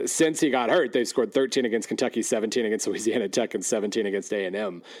 Since he got hurt, they've scored 13 against Kentucky, 17 against Louisiana Tech, and 17 against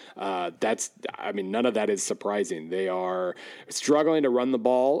A&M. None of that is surprising. They are struggling to run the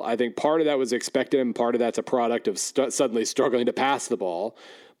ball. I think part of that was expected, and part of that's a product of suddenly struggling to pass the ball.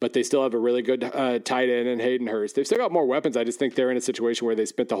 But they still have a really good tight end in Hayden Hurst. They've still got more weapons. I just think they're in a situation where they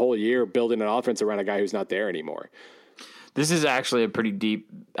spent the whole year building an offense around a guy who's not there anymore. This is actually a pretty deep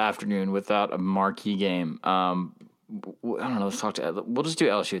afternoon without a marquee game. I don't know. We'll just do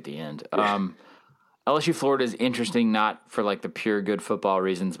LSU at the end. LSU Florida is interesting, not for like the pure good football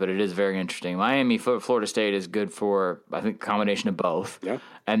reasons, but it is very interesting. Miami Florida State is good for, I think, a combination of both. Yeah.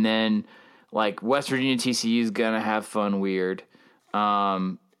 And then like West Virginia TCU is gonna have fun weird.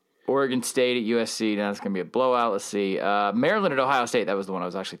 Oregon State at USC, now it's going to be a blowout. Let's see. Maryland at Ohio State, that was the one I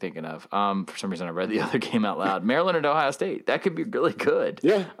was actually thinking of. For some reason, I read the other game out loud. Maryland at Ohio State, that could be really good.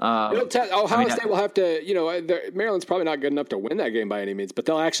 Yeah. Ohio State will have to, Maryland's probably not good enough to win that game by any means, but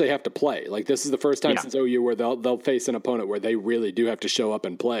they'll actually have to play. Like, this is the first time since OU where they'll face an opponent where they really do have to show up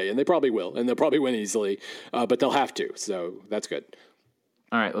and play, and they probably will, and they'll probably win easily, but they'll have to, so that's good.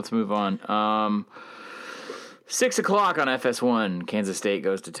 All right, let's move on. 6 o'clock on FS1, Kansas State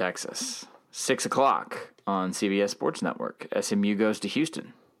goes to Texas. 6 o'clock on CBS Sports Network, SMU goes to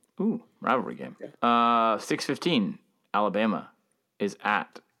Houston. Ooh, rivalry game. 6:15, Alabama is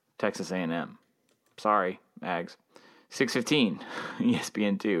at Texas A&M. Sorry, Ags. 6:15,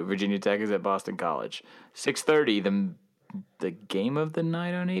 ESPN2, Virginia Tech is at Boston College. 6:30, the game of the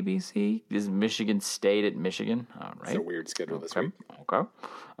night on ABC is Michigan State at Michigan. All right. It's a weird schedule this week. Okay.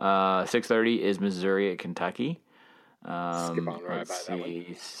 6:30 is Missouri at Kentucky. Skip on right by that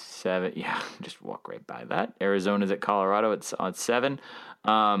one. 7. Yeah, just walk right by that. Arizona's at Colorado at 7.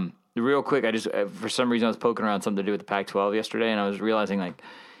 Real quick, I just for some reason I was poking around something to do with the Pac-12 yesterday, and I was realizing like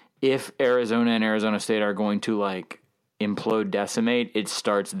if Arizona and Arizona State are going to like implode, decimate, it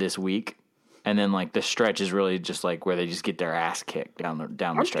starts this week. And then, like, the stretch is really just, like, where they just get their ass kicked down the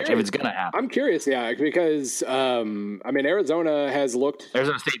stretch. Curious. If it's going to happen. I'm curious, because, Arizona has looked...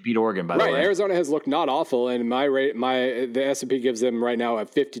 Arizona State beat Oregon, by the way. Right, Arizona has looked not awful, and the S&P gives them right now a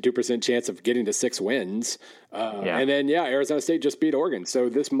 52% chance of getting to 6 wins. And then, Arizona State just beat Oregon, so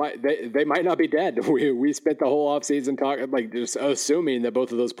they might not be dead. We spent the whole offseason talking, like, just assuming that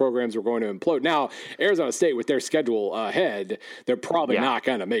both of those programs were going to implode. Now, Arizona State, with their schedule ahead, they're probably not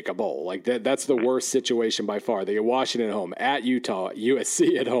going to make a bowl. Like, that's the worst situation by far. They get Washington at home, at Utah,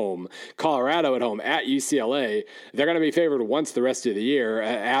 USC at home, Colorado at home, at UCLA. They're going to be favored once the rest of the year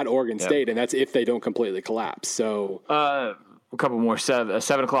at Oregon State, and that's if they don't completely collapse. So, a couple more.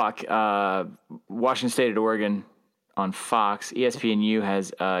 7 o'clock. Washington State at Oregon on Fox. ESPNU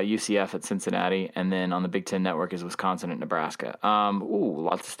has UCF at Cincinnati, and then on the Big Ten Network is Wisconsin at Nebraska.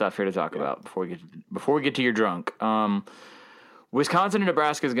 Lots of stuff here to talk about before we get to your drunk. Wisconsin and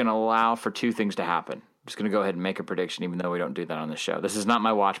Nebraska is going to allow for 2 things to happen. I'm just going to go ahead and make a prediction, even though we don't do that on this show. This is not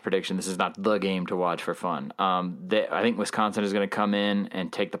my watch prediction. This is not the game to watch for fun. I think Wisconsin is going to come in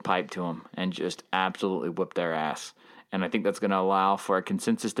and take the pipe to them and just absolutely whip their ass. And I think that's going to allow for a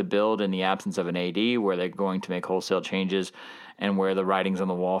consensus to build in the absence of an AD, where they're going to make wholesale changes and where the writing's on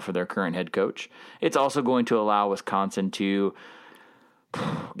the wall for their current head coach. It's also going to allow Wisconsin to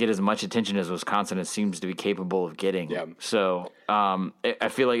get as much attention as Wisconsin seems to be capable of getting. Yeah. So I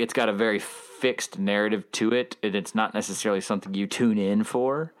feel like it's got a very fixed narrative to it, and it's not necessarily something you tune in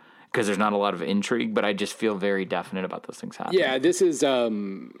for because there's not a lot of intrigue, but I just feel very definite about those things happening. Yeah, this is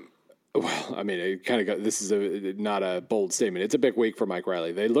this is not a bold statement. It's a big week for Mike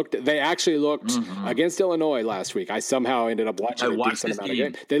Riley. They actually looked against Illinois last week. I somehow ended up watching a decent amount of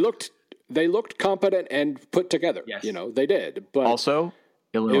game. They looked competent and put together. Yes. They did. But also,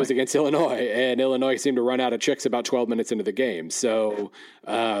 Illinois. It was against Illinois, and Illinois seemed to run out of tricks about 12 minutes into the game. So,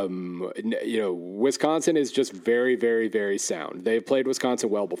 Wisconsin is just very, very, very sound. They've played Wisconsin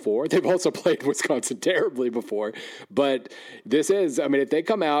well before. They've also played Wisconsin terribly before. But this is, if they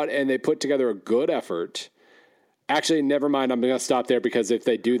come out and they put together a good effort. Actually, never mind. I'm going to stop there because if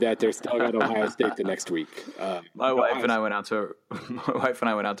they do that, they're still at Ohio State the next week. My wife and I went out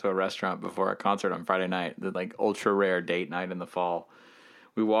to a restaurant before a concert on Friday night. The ultra rare date night in the fall.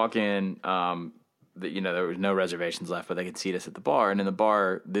 We walk in. There was no reservations left, but they could seat us at the bar. And in the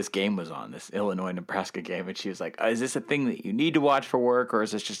bar, this game was on, this Illinois-Nebraska game. And she was like, "Is this a thing that you need to watch for work, or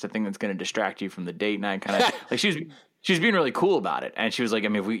is this just a thing that's going to distract you from the date night?" Kind of like she was being really cool about it. And she was like,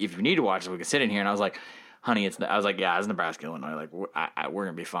 if you need to watch it, we can sit in here. And I was like, honey, I was like, yeah, it's Nebraska, Illinois. Like, we're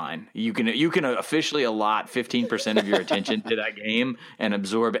gonna be fine. You can officially allot 15% of your attention to that game and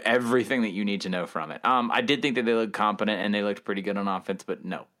absorb everything that you need to know from it. I did think that they looked competent and they looked pretty good on offense, but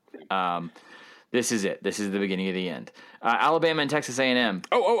no. This is it. This is the beginning of the end. Alabama and Texas A&M.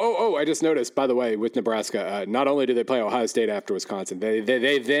 Oh! I just noticed, by the way, with Nebraska, not only do they play Ohio State after Wisconsin,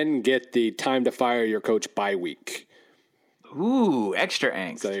 they then get the time to fire your coach bye week. Ooh, extra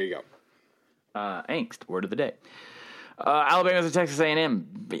angst. So there you go. Angst, word of the day. Alabama's and Texas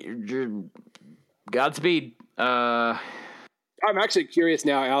A&M. Godspeed. I'm actually curious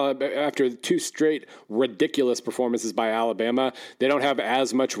now, after 2 straight ridiculous performances by Alabama, they don't have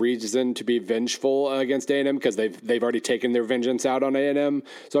as much reason to be vengeful against A&M because they've already taken their vengeance out on A&M.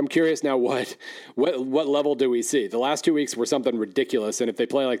 So I'm curious now, what level do we see? The last 2 weeks were something ridiculous, and if they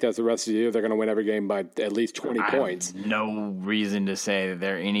play like that the rest of the year, they're going to win every game by at least 20 points. No reason to say that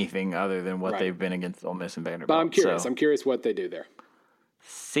they're anything other than what they've been against Ole Miss and Vanderbilt. But I'm curious. I'm curious what they do there.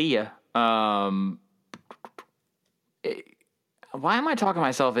 See ya. Why am I talking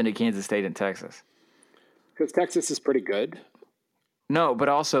myself into Kansas State and Texas? Because Texas is pretty good. No, but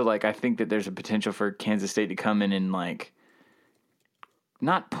also, I think that there's a potential for Kansas State to come in and,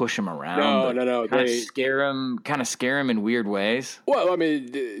 not push them around. No. Kind of scare them in weird ways. Well,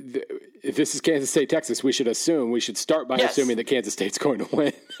 if this is Kansas State, Texas, we should start by assuming that Kansas State's going to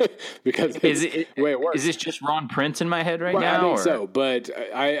win because the way it works. Is this just Ron Prince in my head now? I think so, but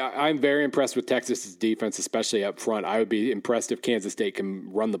I'm very impressed with Texas's defense, especially up front. I would be impressed if Kansas State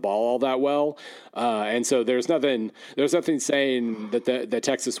can run the ball all that well, and so there's nothing saying that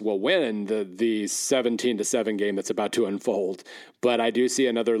Texas will win the 17-7 game that's about to unfold. But I do see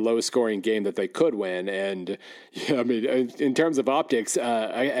another low-scoring game that they could win, and in terms of optics,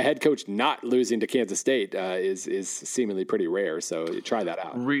 a head coach not losing to Kansas State is seemingly pretty rare. So try that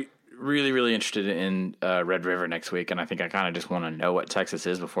out. Really, really interested in Red River next week, and I think I kind of just want to know what Texas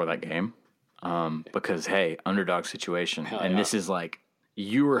is before that game, because hey, underdog situation, this is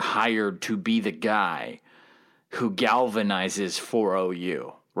you were hired to be the guy who galvanizes for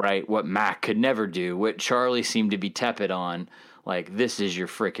OU, right? What Mac could never do, what Charlie seemed to be tepid on. This is your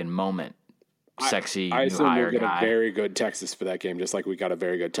freaking moment. Sexy, I assume we'll get guy. a very good Texas for that game, just like we got a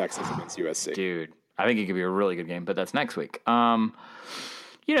very good Texas against USC. Dude, I think it could be a really good game, but that's next week. I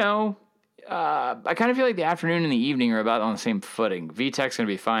kind of feel like the afternoon and the evening are about on the same footing. VTech's going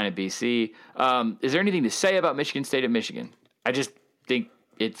to be fine at BC. Is there anything to say about Michigan State at Michigan? I just think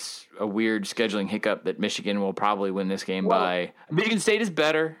it's a weird scheduling hiccup that Michigan will probably win this game by. Michigan State is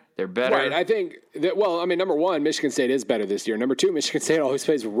better. They're better. Right. I think that, number one, Michigan State is better this year. Number two, Michigan State always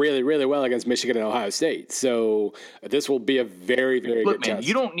plays really, really well against Michigan and Ohio State. So this will be a very, very good test.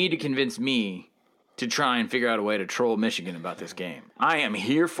 You don't need to convince me to try and figure out a way to troll Michigan about this game. I am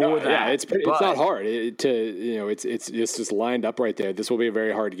here for that. Yeah, it's not hard. It's just lined up right there. This will be a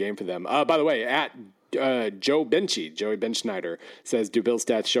very hard game for them. By the way, at Joey Benschneider says, do Bill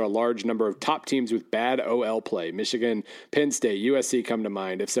stats show a large number of top teams with bad OL play? Michigan, Penn State, USC come to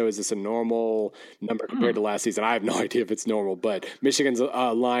mind. If so, is this a normal number compared to last season? I have no idea if it's normal, but Michigan's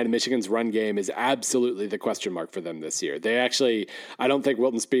Michigan's run game is absolutely the question mark for them this year. I don't think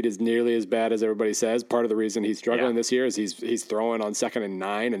Wilton Speed is nearly as bad as everybody says. Part of the reason he's struggling this year is he's throwing on 2nd and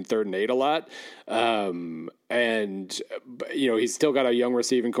 9 and 3rd and 8 a lot. He's still got a young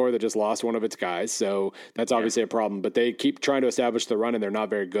receiving core that just lost one of its guys. So that's obviously a problem, but they keep trying to establish the run and they're not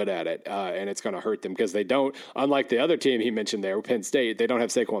very good at it. And it's going to hurt them because they don't, unlike the other team he mentioned there, Penn State, they don't have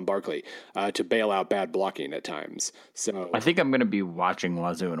Saquon Barkley to bail out bad blocking at times. So I think I'm going to be watching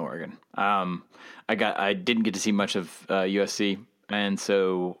Wazoo and Oregon. I didn't get to see much of USC. And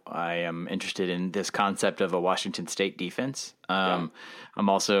so I am interested in this concept of a Washington State defense. I'm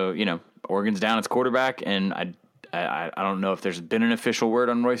also, Oregon's down its quarterback, and I don't know if there's been an official word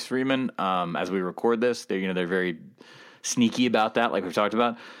on Royce Freeman as we record this. They're very sneaky about that, like we've talked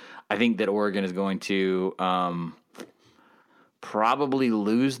about. I think that Oregon is going to probably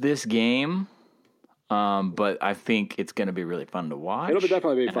lose this game, but I think it's going to be really fun to watch. It'll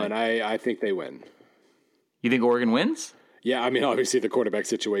definitely be fun. I think they win. You think Oregon wins? Yeah, I mean, obviously the quarterback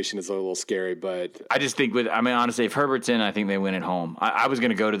situation is a little scary, but I just think honestly, if Herbert's in, I think they win at home. I was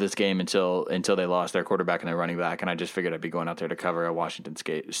going to go to this game until they lost their quarterback and their running back, and I just figured I'd be going out there to cover a Washington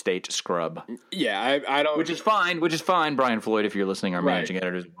State scrub. Yeah, I don't. Which is fine. Brian Floyd, if you're listening, our managing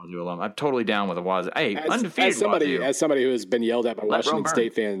editor is a Wazoo alum. I'm totally down with a Wazoo. Hey, undefeated Wazoo. As somebody who has been yelled at by Washington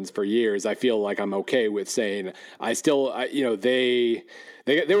State fans for years, I feel like I'm okay with saying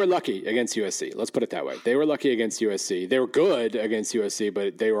they were lucky against USC. Let's put it that way. They were lucky against USC. They were good against USC,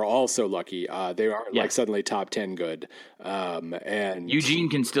 but they were also lucky. They aren't like suddenly top 10 good. And Eugene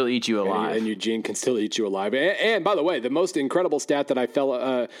can still eat you alive. And Eugene can still eat you alive. And by the way, the most incredible stat that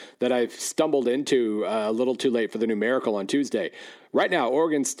I stumbled into a little too late for the numerical on Tuesday. Right now,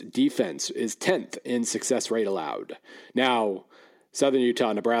 Oregon's defense is 10th in success rate allowed. Now, Southern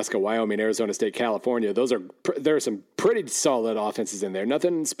Utah, Nebraska, Wyoming, Arizona State, California. There are some pretty solid offenses in there.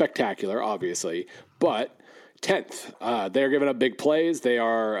 Nothing spectacular, obviously, but 10th. They're giving up big plays. They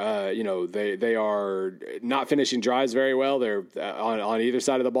are, they are not finishing drives very well. They're on either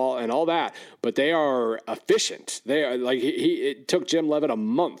side of the ball and all that, but they are efficient. They are like it took Jim Leavitt a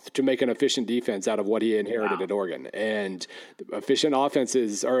month to make an efficient defense out of what he inherited at Oregon. And efficient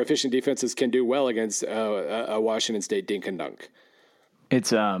defenses can do well against a Washington State dink and dunk.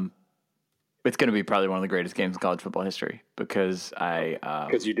 It's going to be probably one of the greatest games in college football history because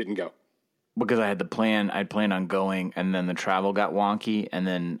you didn't go. Because I had planned on going, and then the travel got wonky, and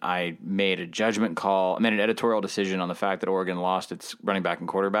then I made a judgment call. I made an editorial decision on the fact that Oregon lost its running back and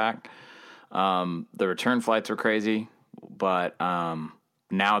quarterback. The return flights were crazy, but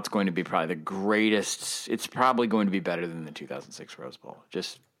now it's going to be probably the greatest. It's probably going to be better than the 2006 Rose Bowl.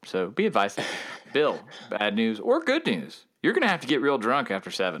 Just so be advised. Bill, bad news or good news? You're going to have to get real drunk after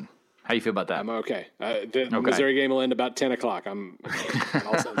 7. How you feel about that? I'm okay. The Missouri game will end about 10 o'clock. I'm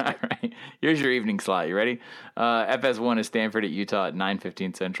all All right. Here's your evening slot. You ready? FS1 is Stanford at Utah at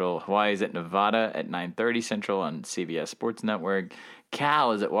 9:15 Central. Hawaii is at Nevada at 9:30 Central on CBS Sports Network.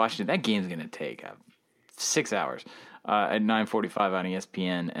 Cal is at Washington. That game's going to take 6 hours at 9:45 on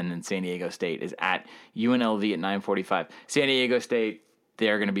ESPN. And then San Diego State is at UNLV at 9:45. San Diego State,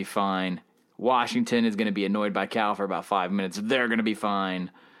 they're going to be fine. Washington is going to be annoyed by Cal for about 5 minutes. They're going to be fine.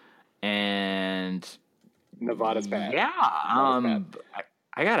 And Nevada's bad. Yeah.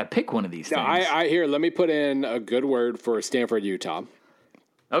 I got to pick one of these things. Let me put in a good word for Stanford, Utah.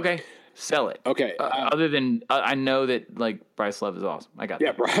 Okay. Sell it. Okay. Other than, I know that, Bryce Love is awesome. I got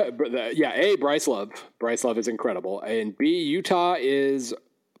that. A, Bryce Love. Bryce Love is incredible. And B, Utah is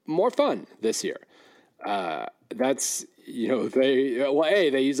more fun this year. That's...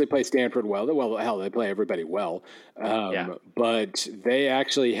 they usually play Stanford well. Well, hell, they play everybody well. But they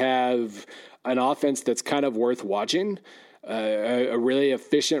actually have an offense that's kind of worth watching. A really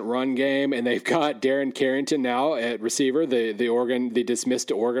efficient run game, and they've got Darren Carrington now at receiver, the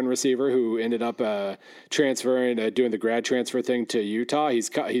dismissed Oregon receiver who ended up transferring, doing the grad transfer thing to Utah. He's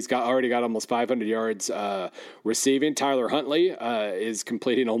already got almost 500 yards receiving. Tyler Huntley is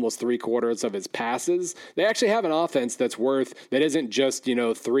completing almost 3/4 of his passes. They actually have an offense that isn't just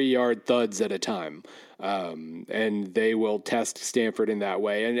 3-yard thuds at a time. And they will test Stanford in that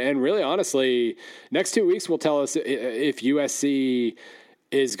way. And really, honestly, next 2 weeks will tell us if USC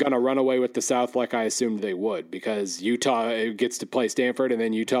is going to run away with the South like I assumed they would, because Utah gets to play Stanford and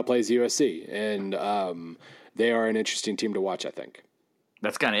then Utah plays USC. And they are an interesting team to watch, I think.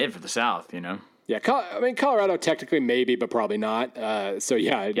 That's kind of it for the South, Yeah, Colorado technically maybe, but probably not. So,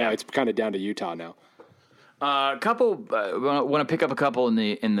 it's kind of down to Utah now. A couple want to pick up a couple in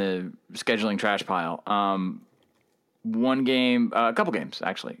the scheduling trash pile. One game, a couple games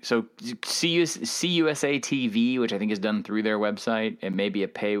actually. So CUSA TV, which I think is done through their website, it may be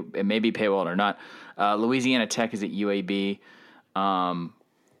paywalled or not. Louisiana Tech is at UAB, and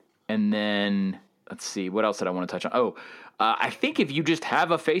then let's see, what else did I want to touch on? I think if you just have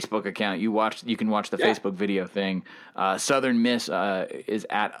a Facebook account, you can watch the Facebook video thing. Southern Miss is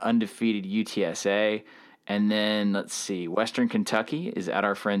at undefeated UTSA. And then, let's see, Western Kentucky is at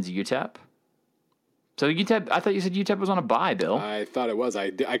our friends UTEP. So UTEP, I thought you said UTEP was on a bye, Bill. I thought it was. I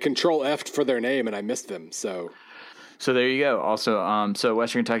control F'd for their name, and I missed them, so... So there you go. Also, so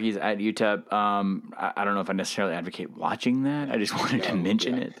Western Kentucky is at UTEP. I don't know if I necessarily advocate watching that. I just wanted to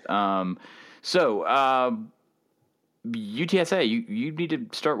mention it. UTSA, you need to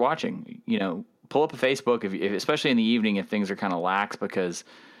start watching. Pull up a Facebook, if especially in the evening if things are kind of lax, because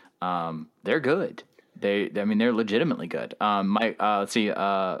they're good. They're legitimately good. Let's see.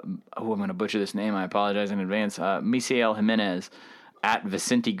 I'm going to butcher this name. I apologize in advance. Misael Jimenez at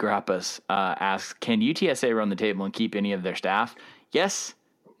Vicente Grappas asks, can UTSA run the table and keep any of their staff? Yes.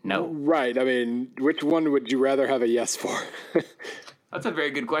 No. Right. I mean, which one would you rather have a yes for? That's a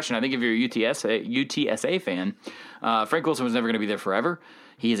very good question. I think if you're a UTSA fan, Frank Wilson was never going to be there forever.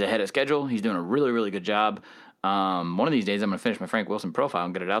 He's ahead of schedule. He's doing a really, really good job. One of these days, I'm going to finish my Frank Wilson profile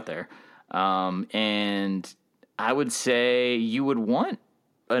and get it out there. And I would say you would want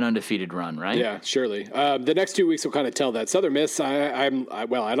an undefeated run, right? Yeah, surely. The next 2 weeks will kind of tell that. Southern Miss, I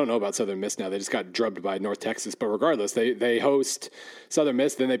don't know about Southern Miss now. They just got drubbed by North Texas, but regardless, they host Southern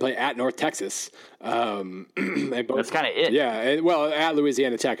Miss, then they play at North Texas. That's kind of it. Yeah, at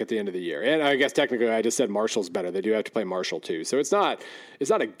Louisiana Tech at the end of the year. And I guess technically I just said Marshall's better. They do have to play Marshall too. So it's not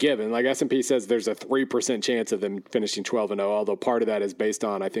a given. Like S&P says there's a 3% chance of them finishing 12-0, although part of that is based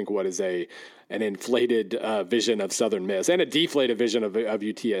on I think what is an inflated vision of Southern Miss and a deflated vision of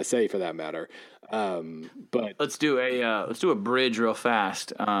UTSA for that matter. But let's do a bridge real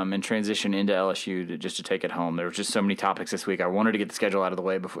fast and transition into LSU just to take it home. There were just so many topics this week. I wanted to get the schedule out of the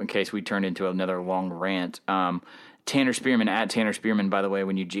way before, in case we turned into another long rant. Tanner Spearman at Tanner Spearman. By the way,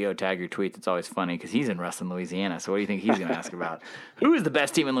 when you geotag your tweets, it's always funny because he's in Ruston, Louisiana. So what do you think he's going to ask about? Who is the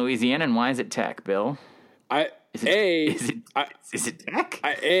best team in Louisiana and why is it Tech, Bill? Is it Tech?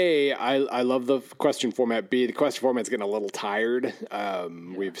 I love the question format. B, the question format's getting a little tired.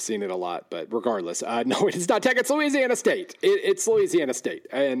 We've seen it a lot, but regardless, no, it's not Tech. It's Louisiana State. It's Louisiana State,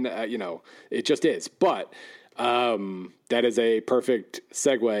 and it just is. But that is a perfect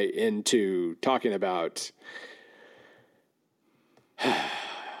segue into talking about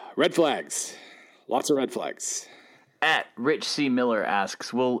red flags. Lots of red flags. At Rich C. Miller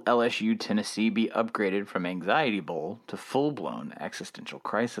asks, will LSU Tennessee be upgraded from Anxiety Bowl to full-blown Existential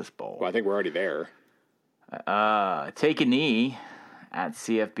Crisis Bowl? Well, I think we're already there. Take a knee at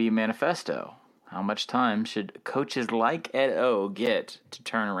CFB Manifesto. How much time should coaches like Ed O get to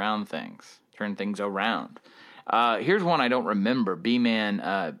turn things around? Here's one I don't remember. B-Man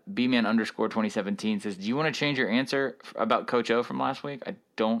 _ 2017 says, do you want to change your answer about Coach O from last week? I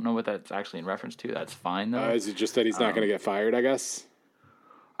don't know what that's actually in reference to. That's fine, though. Is it just that he's not going to get fired, I guess?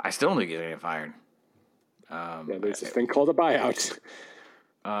 I still don't think he's going to get fired. There's this thing called a buyout.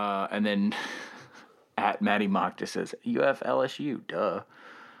 And then at Matty Mock just says, UF LSU, duh.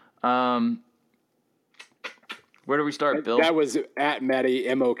 Where do we start, Bill? That was at Matty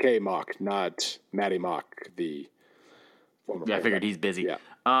M-O-K Mock, not Matty Mock, the former player. I figured he's busy. Yeah.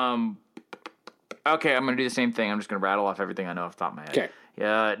 Okay, I'm going to do the same thing. I'm just going to rattle off everything I know off the top of my head. Okay.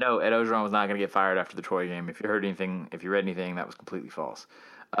 Yeah, no, Ed Ogeron was not going to get fired after the Troy game. If you read anything, that was completely false.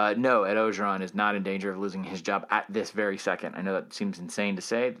 No, Ed Ogeron is not in danger of losing his job at this very second. I know that seems insane to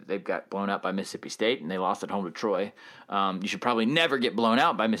say. They've got blown out by Mississippi State, and they lost at home to Troy. You should probably never get blown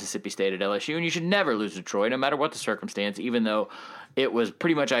out by Mississippi State at LSU, and you should never lose to Troy, no matter what the circumstance, even though it was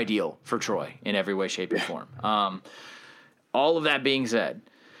pretty much ideal for Troy in every way, shape, or form. All of that being said,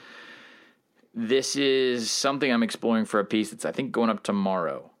 this is something I'm exploring for a piece that's, I think, going up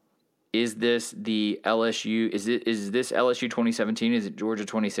tomorrow. Is this the LSU? Is this LSU 2017? Is it Georgia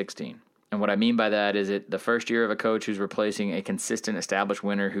 2016? And what I mean by that is it the first year of a coach who's replacing a consistent, established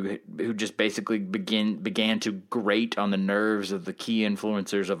winner who just basically began to grate on the nerves of the key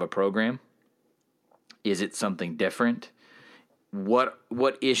influencers of a program? Is it something different? What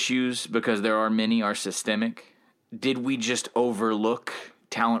issues, because there are many, are systemic? Did we just overlook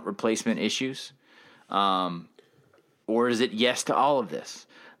talent replacement issues? Or is it yes to all of this?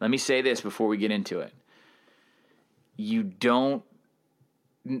 Let me say this before we get into it.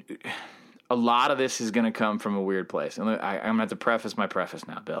 A lot of this is going to come from a weird place. I'm going to have to preface my preface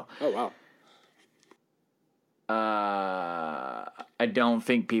now, Bill. Oh, wow. I don't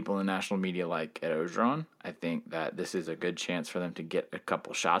think people in national media like Ed Ogeron. I think that this is a good chance for them to get a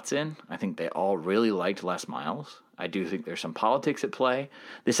couple shots in. I think they all really liked Les Miles. I do think there's some politics at play.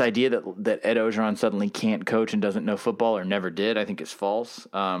 This idea that Ed Ogeron suddenly can't coach and doesn't know football or never did, I think is false.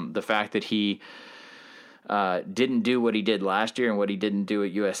 The fact that he didn't do what he did last year and what he didn't do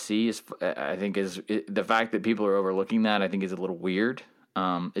at USC the fact that people are overlooking that, I think, is a little weird.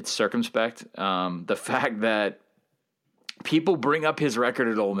 It's circumspect. The fact that people bring up his record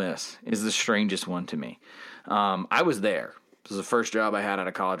at Ole Miss is the strangest one to me. I was there. This was the first job I had out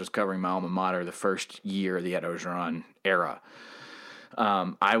of college, was covering my alma mater the first year of the Ed Ogeron era.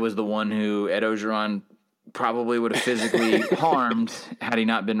 I was the one who Ed Ogeron probably would have physically harmed had he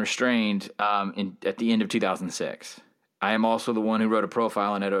not been restrained at the end of 2006. I am also the one who wrote a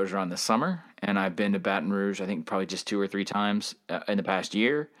profile on Ed Ogeron this summer, and I've been to Baton Rouge, I think, probably just 2 or 3 times in the past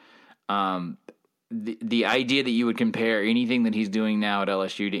year. the idea that you would compare anything that he's doing now at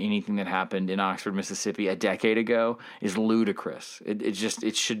LSU to anything that happened in Oxford, Mississippi a decade ago is ludicrous.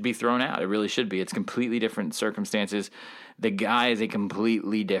 It should be thrown out. It really should be. It's completely different circumstances. The guy is a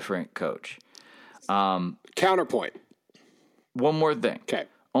completely different coach. Counterpoint. One more thing. Okay.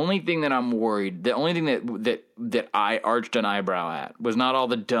 Only thing that I'm worried, the only thing that I arched an eyebrow at was not all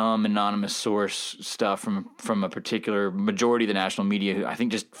the dumb anonymous source stuff from a particular majority of the national media who I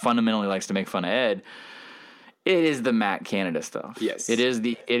think just fundamentally likes to make fun of Ed. It is the Matt Canada stuff. Yes. It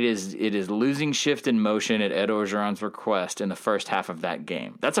is losing shift in motion at Ed Orgeron's request in the first half of that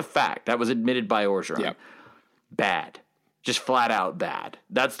game. That's a fact. That was admitted by Orgeron. Yep. Bad. Just flat out bad.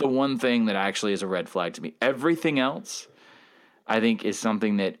 That's the one thing that actually is a red flag to me. Everything else, I think, is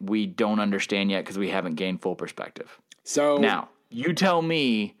something that we don't understand yet because we haven't gained full perspective. So now, you tell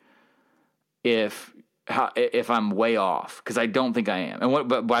me if I'm way off, because I don't think I am.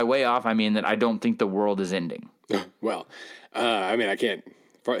 But by way off, I mean that I don't think the world is ending. Well, I mean, I can't.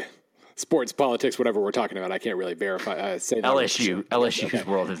 Sports, politics, whatever we're talking about, I can't really verify. Say that LSU's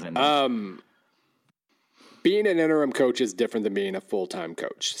world is ending. Being an interim coach is different than being a full-time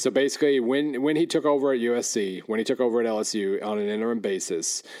coach. So basically, when he took over at USC, when he took over at LSU on an interim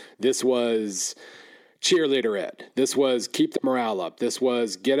basis, this was cheerleader Ed. This was keep the morale up. This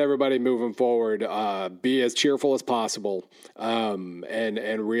was get everybody moving forward, be as cheerful as possible,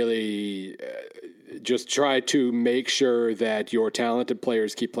 and really just try to make sure that your talented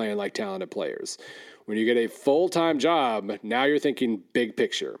players keep playing like talented players. When you get a full-time job, now you're thinking big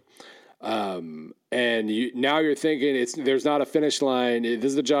picture. And now you're thinking there's not a finish line. This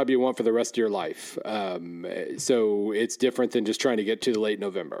is the job you want for the rest of your life. So it's different than just trying to get to the late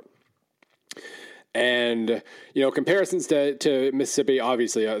November. And, comparisons to Mississippi,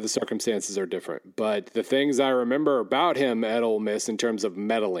 obviously the circumstances are different, but the things I remember about him at Ole Miss in terms of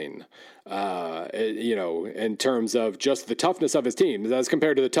meddling, in terms of just the toughness of his teams as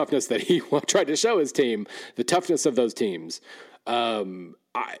compared to the toughness that he tried to show his team, the toughness of those teams,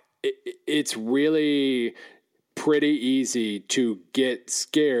 it's really pretty easy to get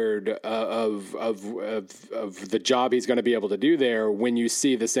scared of the job he's going to be able to do there when you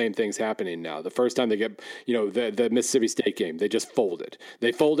see the same things happening now. The first time they get, the Mississippi State game, they just folded.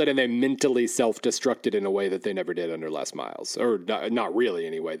 They folded and they mentally self-destructed in a way that they never did under Les Miles, or not really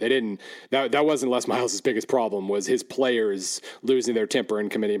anyway. They didn't. That wasn't Les Miles' biggest problem. Was his players losing their temper and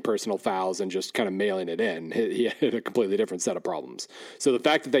committing personal fouls and just kind of mailing it in. He had a completely different set of problems. So the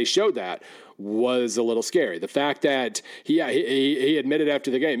fact that they showed that was a little scary. The fact that he admitted after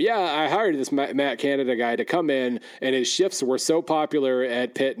the game, I hired this Matt Canada guy to come in, and his shifts were so popular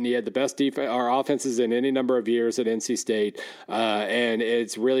at Pitt, and he had the best offenses in any number of years at NC State, and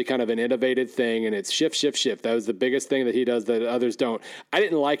it's really kind of an innovative thing, and it's shift. That was the biggest thing that he does that others don't. I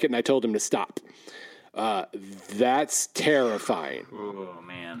didn't like it, and I told him to stop. That's terrifying. Oh,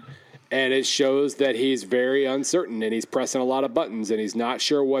 man. And it shows that he's very uncertain and he's pressing a lot of buttons and he's not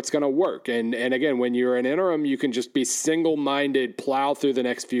sure what's going to work. And again, when you're an interim, you can just be single-minded, plow through the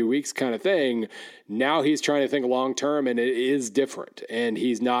next few weeks kind of thing. Now he's trying to think long-term, and it is different, and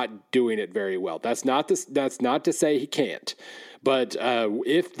he's not doing it very well. That's not to say he can't. But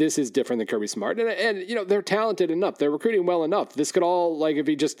if this is different than Kirby Smart, and they're talented enough, they're recruiting well enough, this could all, if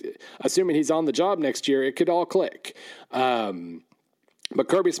he just, assuming he's on the job next year, it could all click. But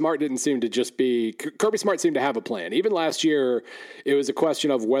Kirby Smart didn't seem to just be – Kirby Smart seemed to have a plan. Even last year, it was a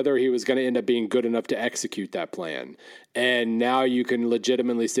question of whether he was going to end up being good enough to execute that plan. And now you can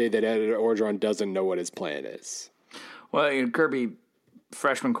legitimately say that Ed Orgeron doesn't know what his plan is. Well, Kirby,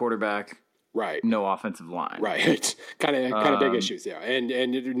 freshman quarterback, right? No offensive line, right? kind of big issues, yeah. And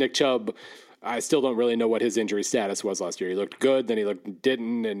Nick Chubb, I still don't really know what his injury status was last year. He looked good, then he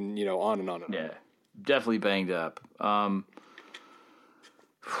didn't, and on and on and on. Yeah, definitely banged up.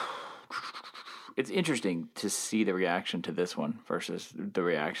 It's interesting to see the reaction to this one versus the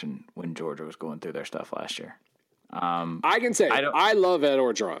reaction when Georgia was going through their stuff last year. I can say I love Ed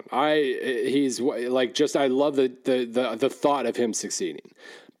Orgeron. I love the thought of him succeeding,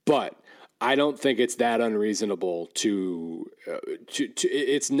 but I don't think it's that unreasonable to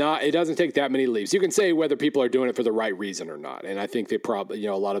it's not. It doesn't take that many leaps. You can say whether people are doing it for the right reason or not, and I think they probably,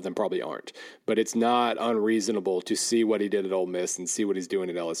 a lot of them probably aren't. But it's not unreasonable to see what he did at Ole Miss and see what he's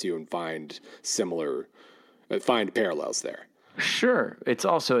doing at LSU and find parallels there. Sure, it's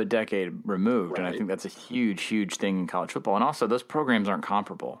also a decade removed, right. And I think that's a huge, huge thing in college football. And also, those programs aren't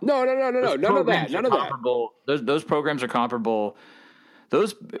comparable. No, none of that. Those programs are comparable.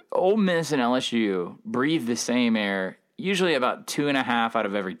 Those Ole Miss and LSU breathe the same air usually about 2.5 out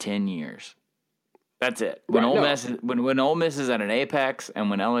of every 10 years. That's it. When Right, Ole no. Miss when Ole Miss is at an apex and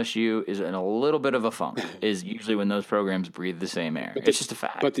when LSU is in a little bit of a funk is usually when those programs breathe the same air. It's just a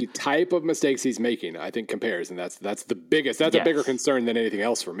fact. But the type of mistakes he's making, I think, compares, and that's the biggest. That's a bigger concern than anything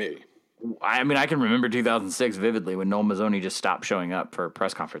else for me. I mean, I can remember 2006 vividly when Noel Mazzoni just stopped showing up for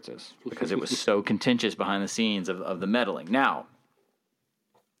press conferences because it was so contentious behind the scenes of the meddling. Now,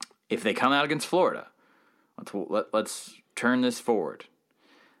 if they come out against Florida, let's turn this forward,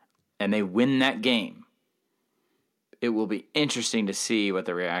 and they win that game, it will be interesting to see what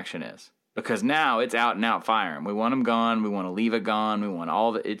the reaction is. Because now it's out and out firing. We want them gone. We want to leave it gone. We want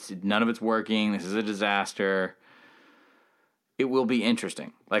all of it. None of it's working. This is a disaster. It will be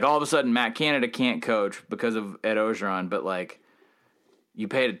interesting. Like, all of a sudden, Matt Canada can't coach because of Ed Orgeron, but, like, you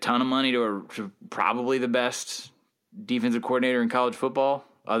paid a ton of money to probably the best defensive coordinator in college football,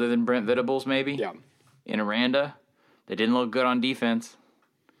 other than Brent Venables, maybe. Yeah. In Aranda. They didn't look good on defense.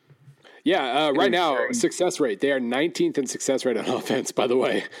 Yeah, right now, success rate. They are 19th in success rate on offense, by the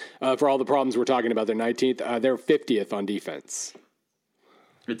way. For all the problems we're talking about, they're 19th. They're 50th on defense.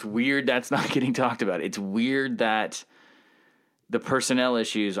 It's weird that's not getting talked about. It's weird that the personnel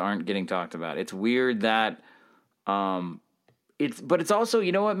issues aren't getting talked about. It's weird that but it's also,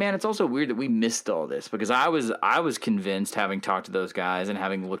 you know what, man, it's also weird that we missed all this because I was convinced, having talked to those guys and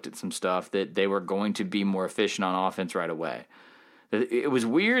having looked at some stuff, that they were going to be more efficient on offense right away. It was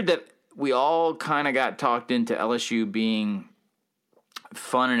weird that we all kind of got talked into LSU being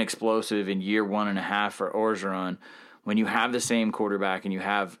fun and explosive in year 1.5 for Orgeron when you have the same quarterback and you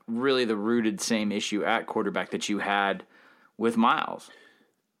have really the rooted same issue at quarterback that you had with Miles.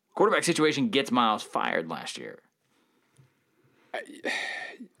 Quarterback situation gets Miles fired last year.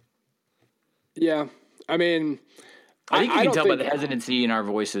 Yeah, I mean, I think you can tell by the hesitancy in our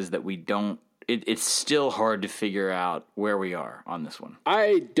voices that we don't. It's still hard to figure out where we are on this one.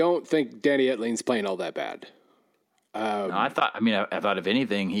 I don't think Danny Etling's playing all that bad. No, I thought if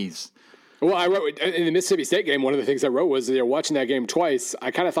anything, he's. Well, I wrote in the Mississippi State game. One of the things I wrote was, watching that game twice,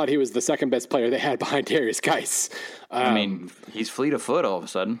 I kind of thought he was the second best player they had behind Darius Geis. I mean, he's fleet of foot all of a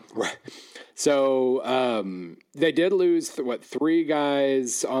sudden. Right. So they did lose 3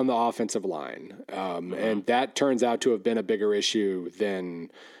 guys on the offensive line, and that turns out to have been a bigger issue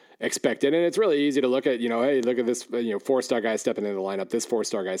than expected. And it's really easy to look at, hey, look at this, 4-star guy stepping into the lineup, this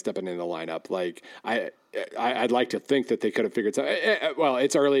 4-star guy stepping into the lineup. Like, I'd like to think that they could have figured something. Well,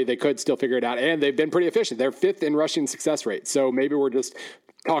 it's early. They could still figure it out, and they've been pretty efficient. They're 5th in rushing success rate. So maybe we're just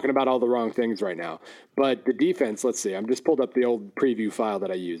talking about all the wrong things right now. But the defense, let's see. I'm just pulled up the old preview file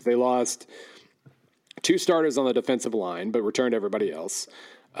that I used. They lost 2 starters on the defensive line, but returned everybody else.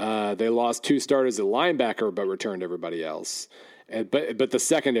 They lost 2 starters at linebacker, but returned everybody else. But the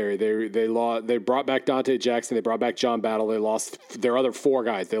secondary, they brought back Dante Jackson, they brought back John Battle, they lost their other 4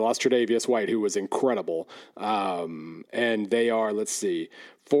 guys. They lost Tre'Davious White, who was incredible, and they are, let's see,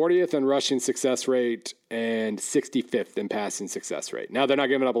 40th in rushing success rate and 65th in passing success rate. Now they're not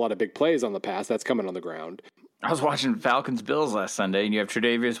giving up a lot of big plays on the pass. That's coming on the ground. I was watching Falcons-Bills last Sunday, and you have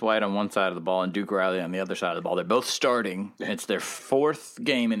Tre'Davious White on one side of the ball and Duke Riley on the other side of the ball. They're both starting. It's their 4th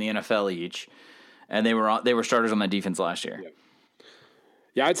game in the NFL each, and they were starters on that defense last year.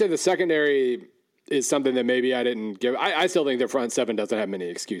 Yeah, I'd say the secondary is something that maybe I didn't give. I still think their front 7 doesn't have many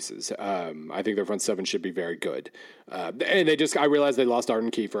excuses. I think their front 7 should be very good. And I realized they lost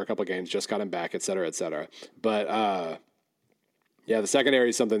Arden Key for a couple of games, just got him back, et cetera, et cetera. But, yeah, the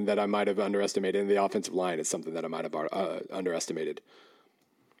secondary is something that I might have underestimated, and the offensive line is something that I might have underestimated.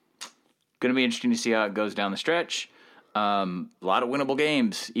 Going to be interesting to see how it goes down the stretch. A lot of winnable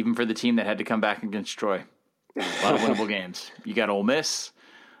games, even for the team that had to come back against Troy. A lot of winnable games. You got Ole Miss.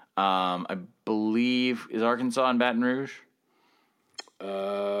 I believe, is Arkansas in Baton Rouge? Where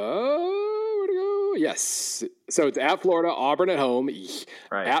to go? Yes. So it's at Florida, Auburn at home,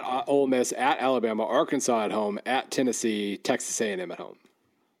 right. At Ole Miss, at Alabama, Arkansas at home, at Tennessee, Texas A&M at home.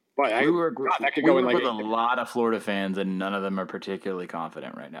 Boy, that could go in like with a lot of Florida fans, and none of them are particularly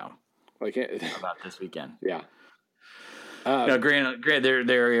confident right now about this weekend. Yeah. No, granted,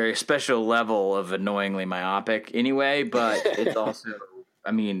 they're a special level of annoyingly myopic anyway, but it's also,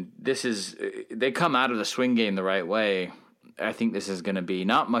 I mean, they come out of the swing game the right way. I think this is going to be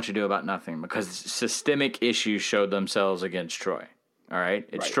not much ado about nothing because systemic issues showed themselves against Troy. All right?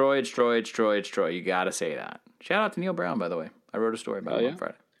 It's right. Troy. You got to say that. Shout out to Neil Brown, by the way. I wrote a story about him on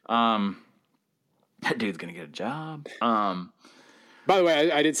Friday. That dude's going to get a job. By the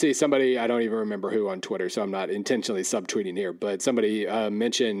way, I did see somebody, I don't even remember who on Twitter, so I'm not intentionally subtweeting here, but somebody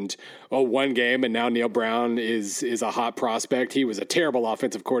mentioned, one game, and now Neil Brown is a hot prospect. He was a terrible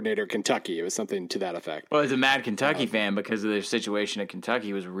offensive coordinator at Kentucky. It was something to that effect. Well, he's a mad Kentucky fan because of their situation at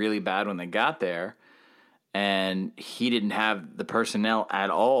Kentucky was really bad when they got there. and he didn't have the personnel at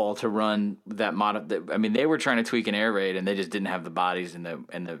all to run that I mean, they were trying to tweak an air raid, and they just didn't have the bodies in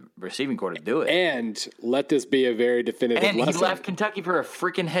the receiving corps to do it. And let this be a very definitive lesson. And he left Kentucky for a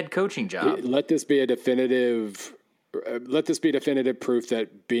freaking head coaching job. Let this be definitive proof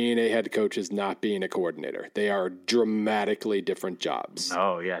that being a head coach is not being a coordinator. They are dramatically different jobs.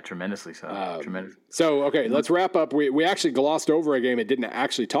 Oh yeah, tremendously so. Tremendous. So okay, let's wrap up. We actually glossed over a game and didn't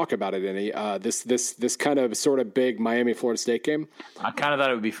actually talk about it any. This kind of sort of big Miami Florida State game. I kind of thought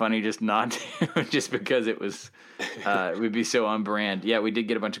it would be funny just not to, just because it was it would be so on brand. Yeah, we did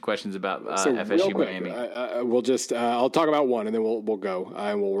get a bunch of questions about FSU Miami. We'll just I'll talk about one and then we'll go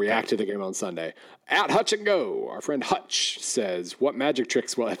and we'll react to the game on Sunday. At Hutch and Go, our friend Hutch says, "What magic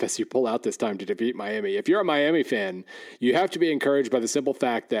tricks will FSU pull out this time to defeat Miami?" If you're a Miami fan, you have to be encouraged by the simple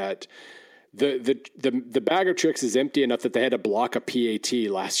fact that the bag of tricks is empty enough that they had to block a PAT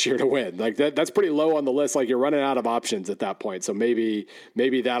last year to win. Like that's pretty low on the list. Like you're running out of options at that point. So maybe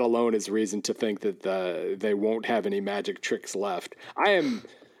that alone is reason to think that they won't have any magic tricks left. I am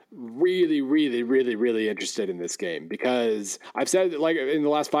really, really, really, really interested in this game because I've said, like, in the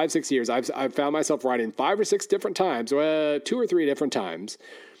last 5-6 years, I've found myself writing 5 or 6 different times, 2 or 3 different times,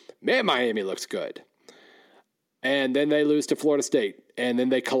 man, Miami looks good. And then they lose to Florida State, and then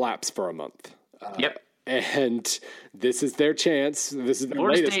they collapse for a month. Yep. And this is their chance. This is their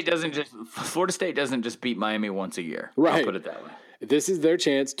Florida State doesn't just beat Miami once a year. Right. I'll put it that way. This is their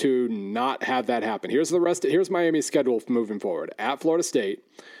chance to not have that happen. Here's Miami's schedule moving forward. At Florida State,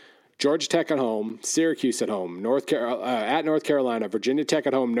 Georgia Tech at home, Syracuse at home, at North Carolina, Virginia Tech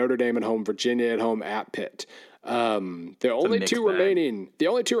at home, Notre Dame at home, Virginia at home, at Pitt. The only two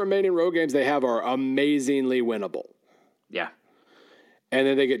remaining road games they have are amazingly winnable. Yeah. And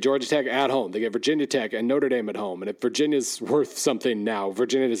then they get Georgia Tech at home. They get Virginia Tech and Notre Dame at home. And if Virginia's worth something now,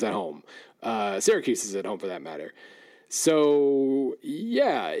 Virginia is at home. Syracuse is at home for that matter. So,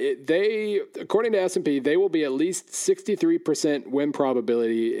 yeah, according to S&P, they will be at least 63% win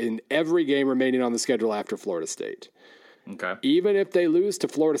probability in every game remaining on the schedule after Florida State. Okay. Even if they lose to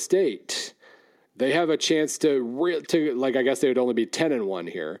Florida State, they have a chance to I guess they would only be 10-1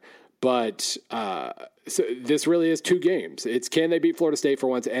 here. But so this really is 2 games. It's can they beat Florida State for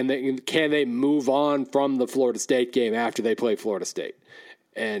once, and can they move on from the Florida State game after they play Florida State?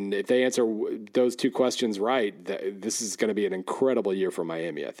 And if they answer those 2 questions right, this is going to be an incredible year for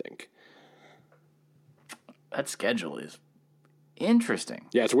Miami, I think. That schedule is interesting.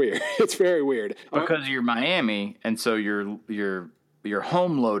 Yeah, it's weird. It's very weird because you're Miami, and so you're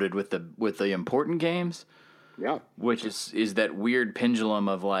home loaded with the important games. Yeah, which is that weird pendulum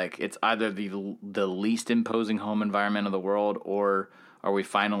of like it's either the least imposing home environment of the world, or are we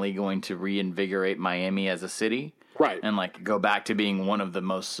finally going to reinvigorate Miami as a city? Right. And like go back to being one of the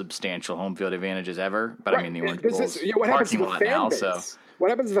most substantial home field advantages ever. But right. I mean, the Orange Bowl's what happens to the lot fan now, base? so. What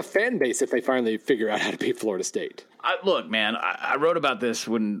happens to the fan base if they finally figure out how to beat Florida State? Look, man, I wrote about this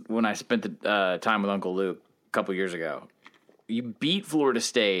when I spent the time with Uncle Luke a couple years ago. You beat Florida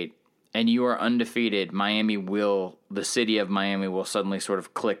State and you are undefeated. The city of Miami will suddenly sort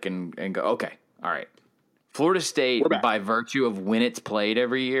of click and go, okay, all right. Florida State, by virtue of when it's played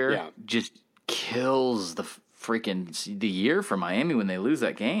every year, just kills the year for Miami when they lose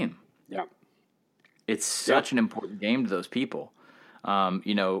that game. Yeah. It's such an important game to those people. We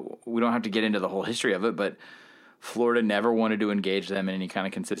don't have to get into the whole history of it, but Florida never wanted to engage them in any kind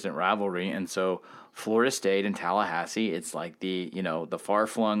of consistent rivalry. And so Florida State and Tallahassee, it's like the far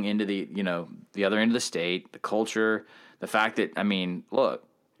flung into the other end of the state, the culture, the fact that, I mean, look,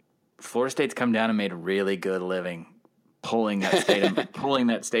 Florida State's come down and made a really good living pulling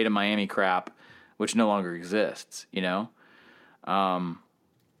that state of Miami crap, which no longer exists,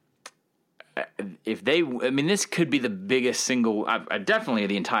 this could be the biggest single, definitely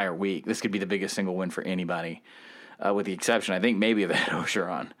the entire week, this could be the biggest single win for anybody, with the exception, I think, maybe of Ed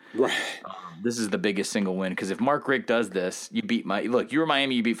Ogeron. Right. This is the biggest single win, because if Mark Richt does this, you were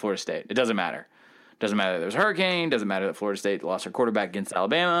Miami, you beat Florida State. It doesn't matter. Doesn't matter that there's a hurricane, doesn't matter that Florida State lost their quarterback against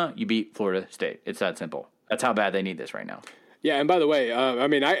Alabama, you beat Florida State. It's that simple. That's how bad they need this right now. Yeah, and by the way, they're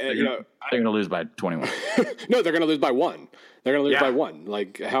going to lose by 21. No, they're going to lose by 1. They're going to lose by 1,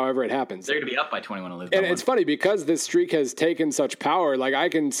 like however it happens. They're going to be up by 21 and lose by 1. And it's funny because this streak has taken such power. Like I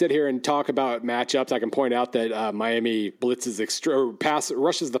can sit here and talk about matchups. I can point out that Miami blitzes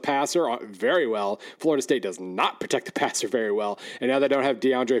rushes the passer very well. Florida State does not protect the passer very well. And now they don't have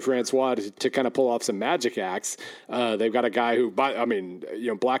DeAndre Francois to kind of pull off some magic acts. They've got a guy who,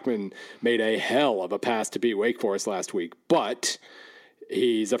 Blackman made a hell of a pass to beat Wake Forest last week, but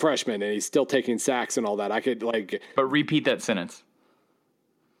he's a freshman and he's still taking sacks and all that. But repeat that sentence.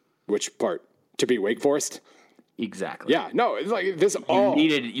 Which part? To beat Wake Forest? Exactly. Yeah, no, it's like this all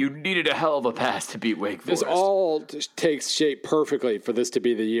you needed a hell of a pass to beat Wake Forest. This all takes shape perfectly for this to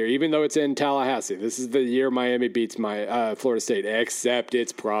be the year, even though it's in Tallahassee. This is the year Miami beats Florida State, except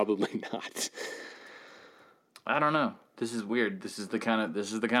it's probably not. I don't know. This is weird. This is the kind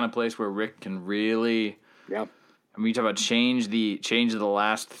of place where Rick can really. Yeah. I mean, you talk about change the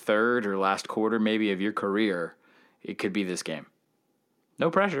last third or last quarter maybe of your career. It could be this game.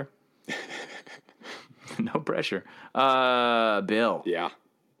 No pressure. No pressure. Bill. Yeah.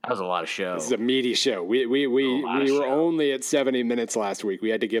 That was a lot of show. This is a meaty show. We were only at 70 minutes last week. We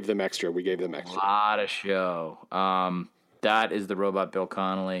had to give them extra. We gave them extra. A lot of show. That is the Robot Bill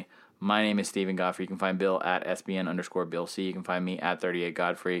Connolly. My name is Stephen Godfrey. You can find Bill at SBN_Bill C. You can find me at 38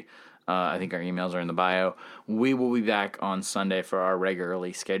 Godfrey. I think our emails are in the bio. We will be back on Sunday for our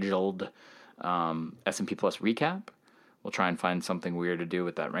regularly scheduled S&P Plus recap. We'll try and find something weird to do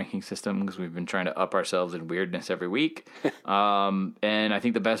with that ranking system because we've been trying to up ourselves in weirdness every week. And I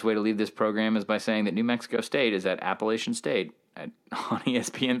think the best way to leave this program is by saying that New Mexico State is at Appalachian State on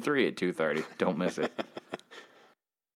ESPN3 at 2:30. Don't miss it.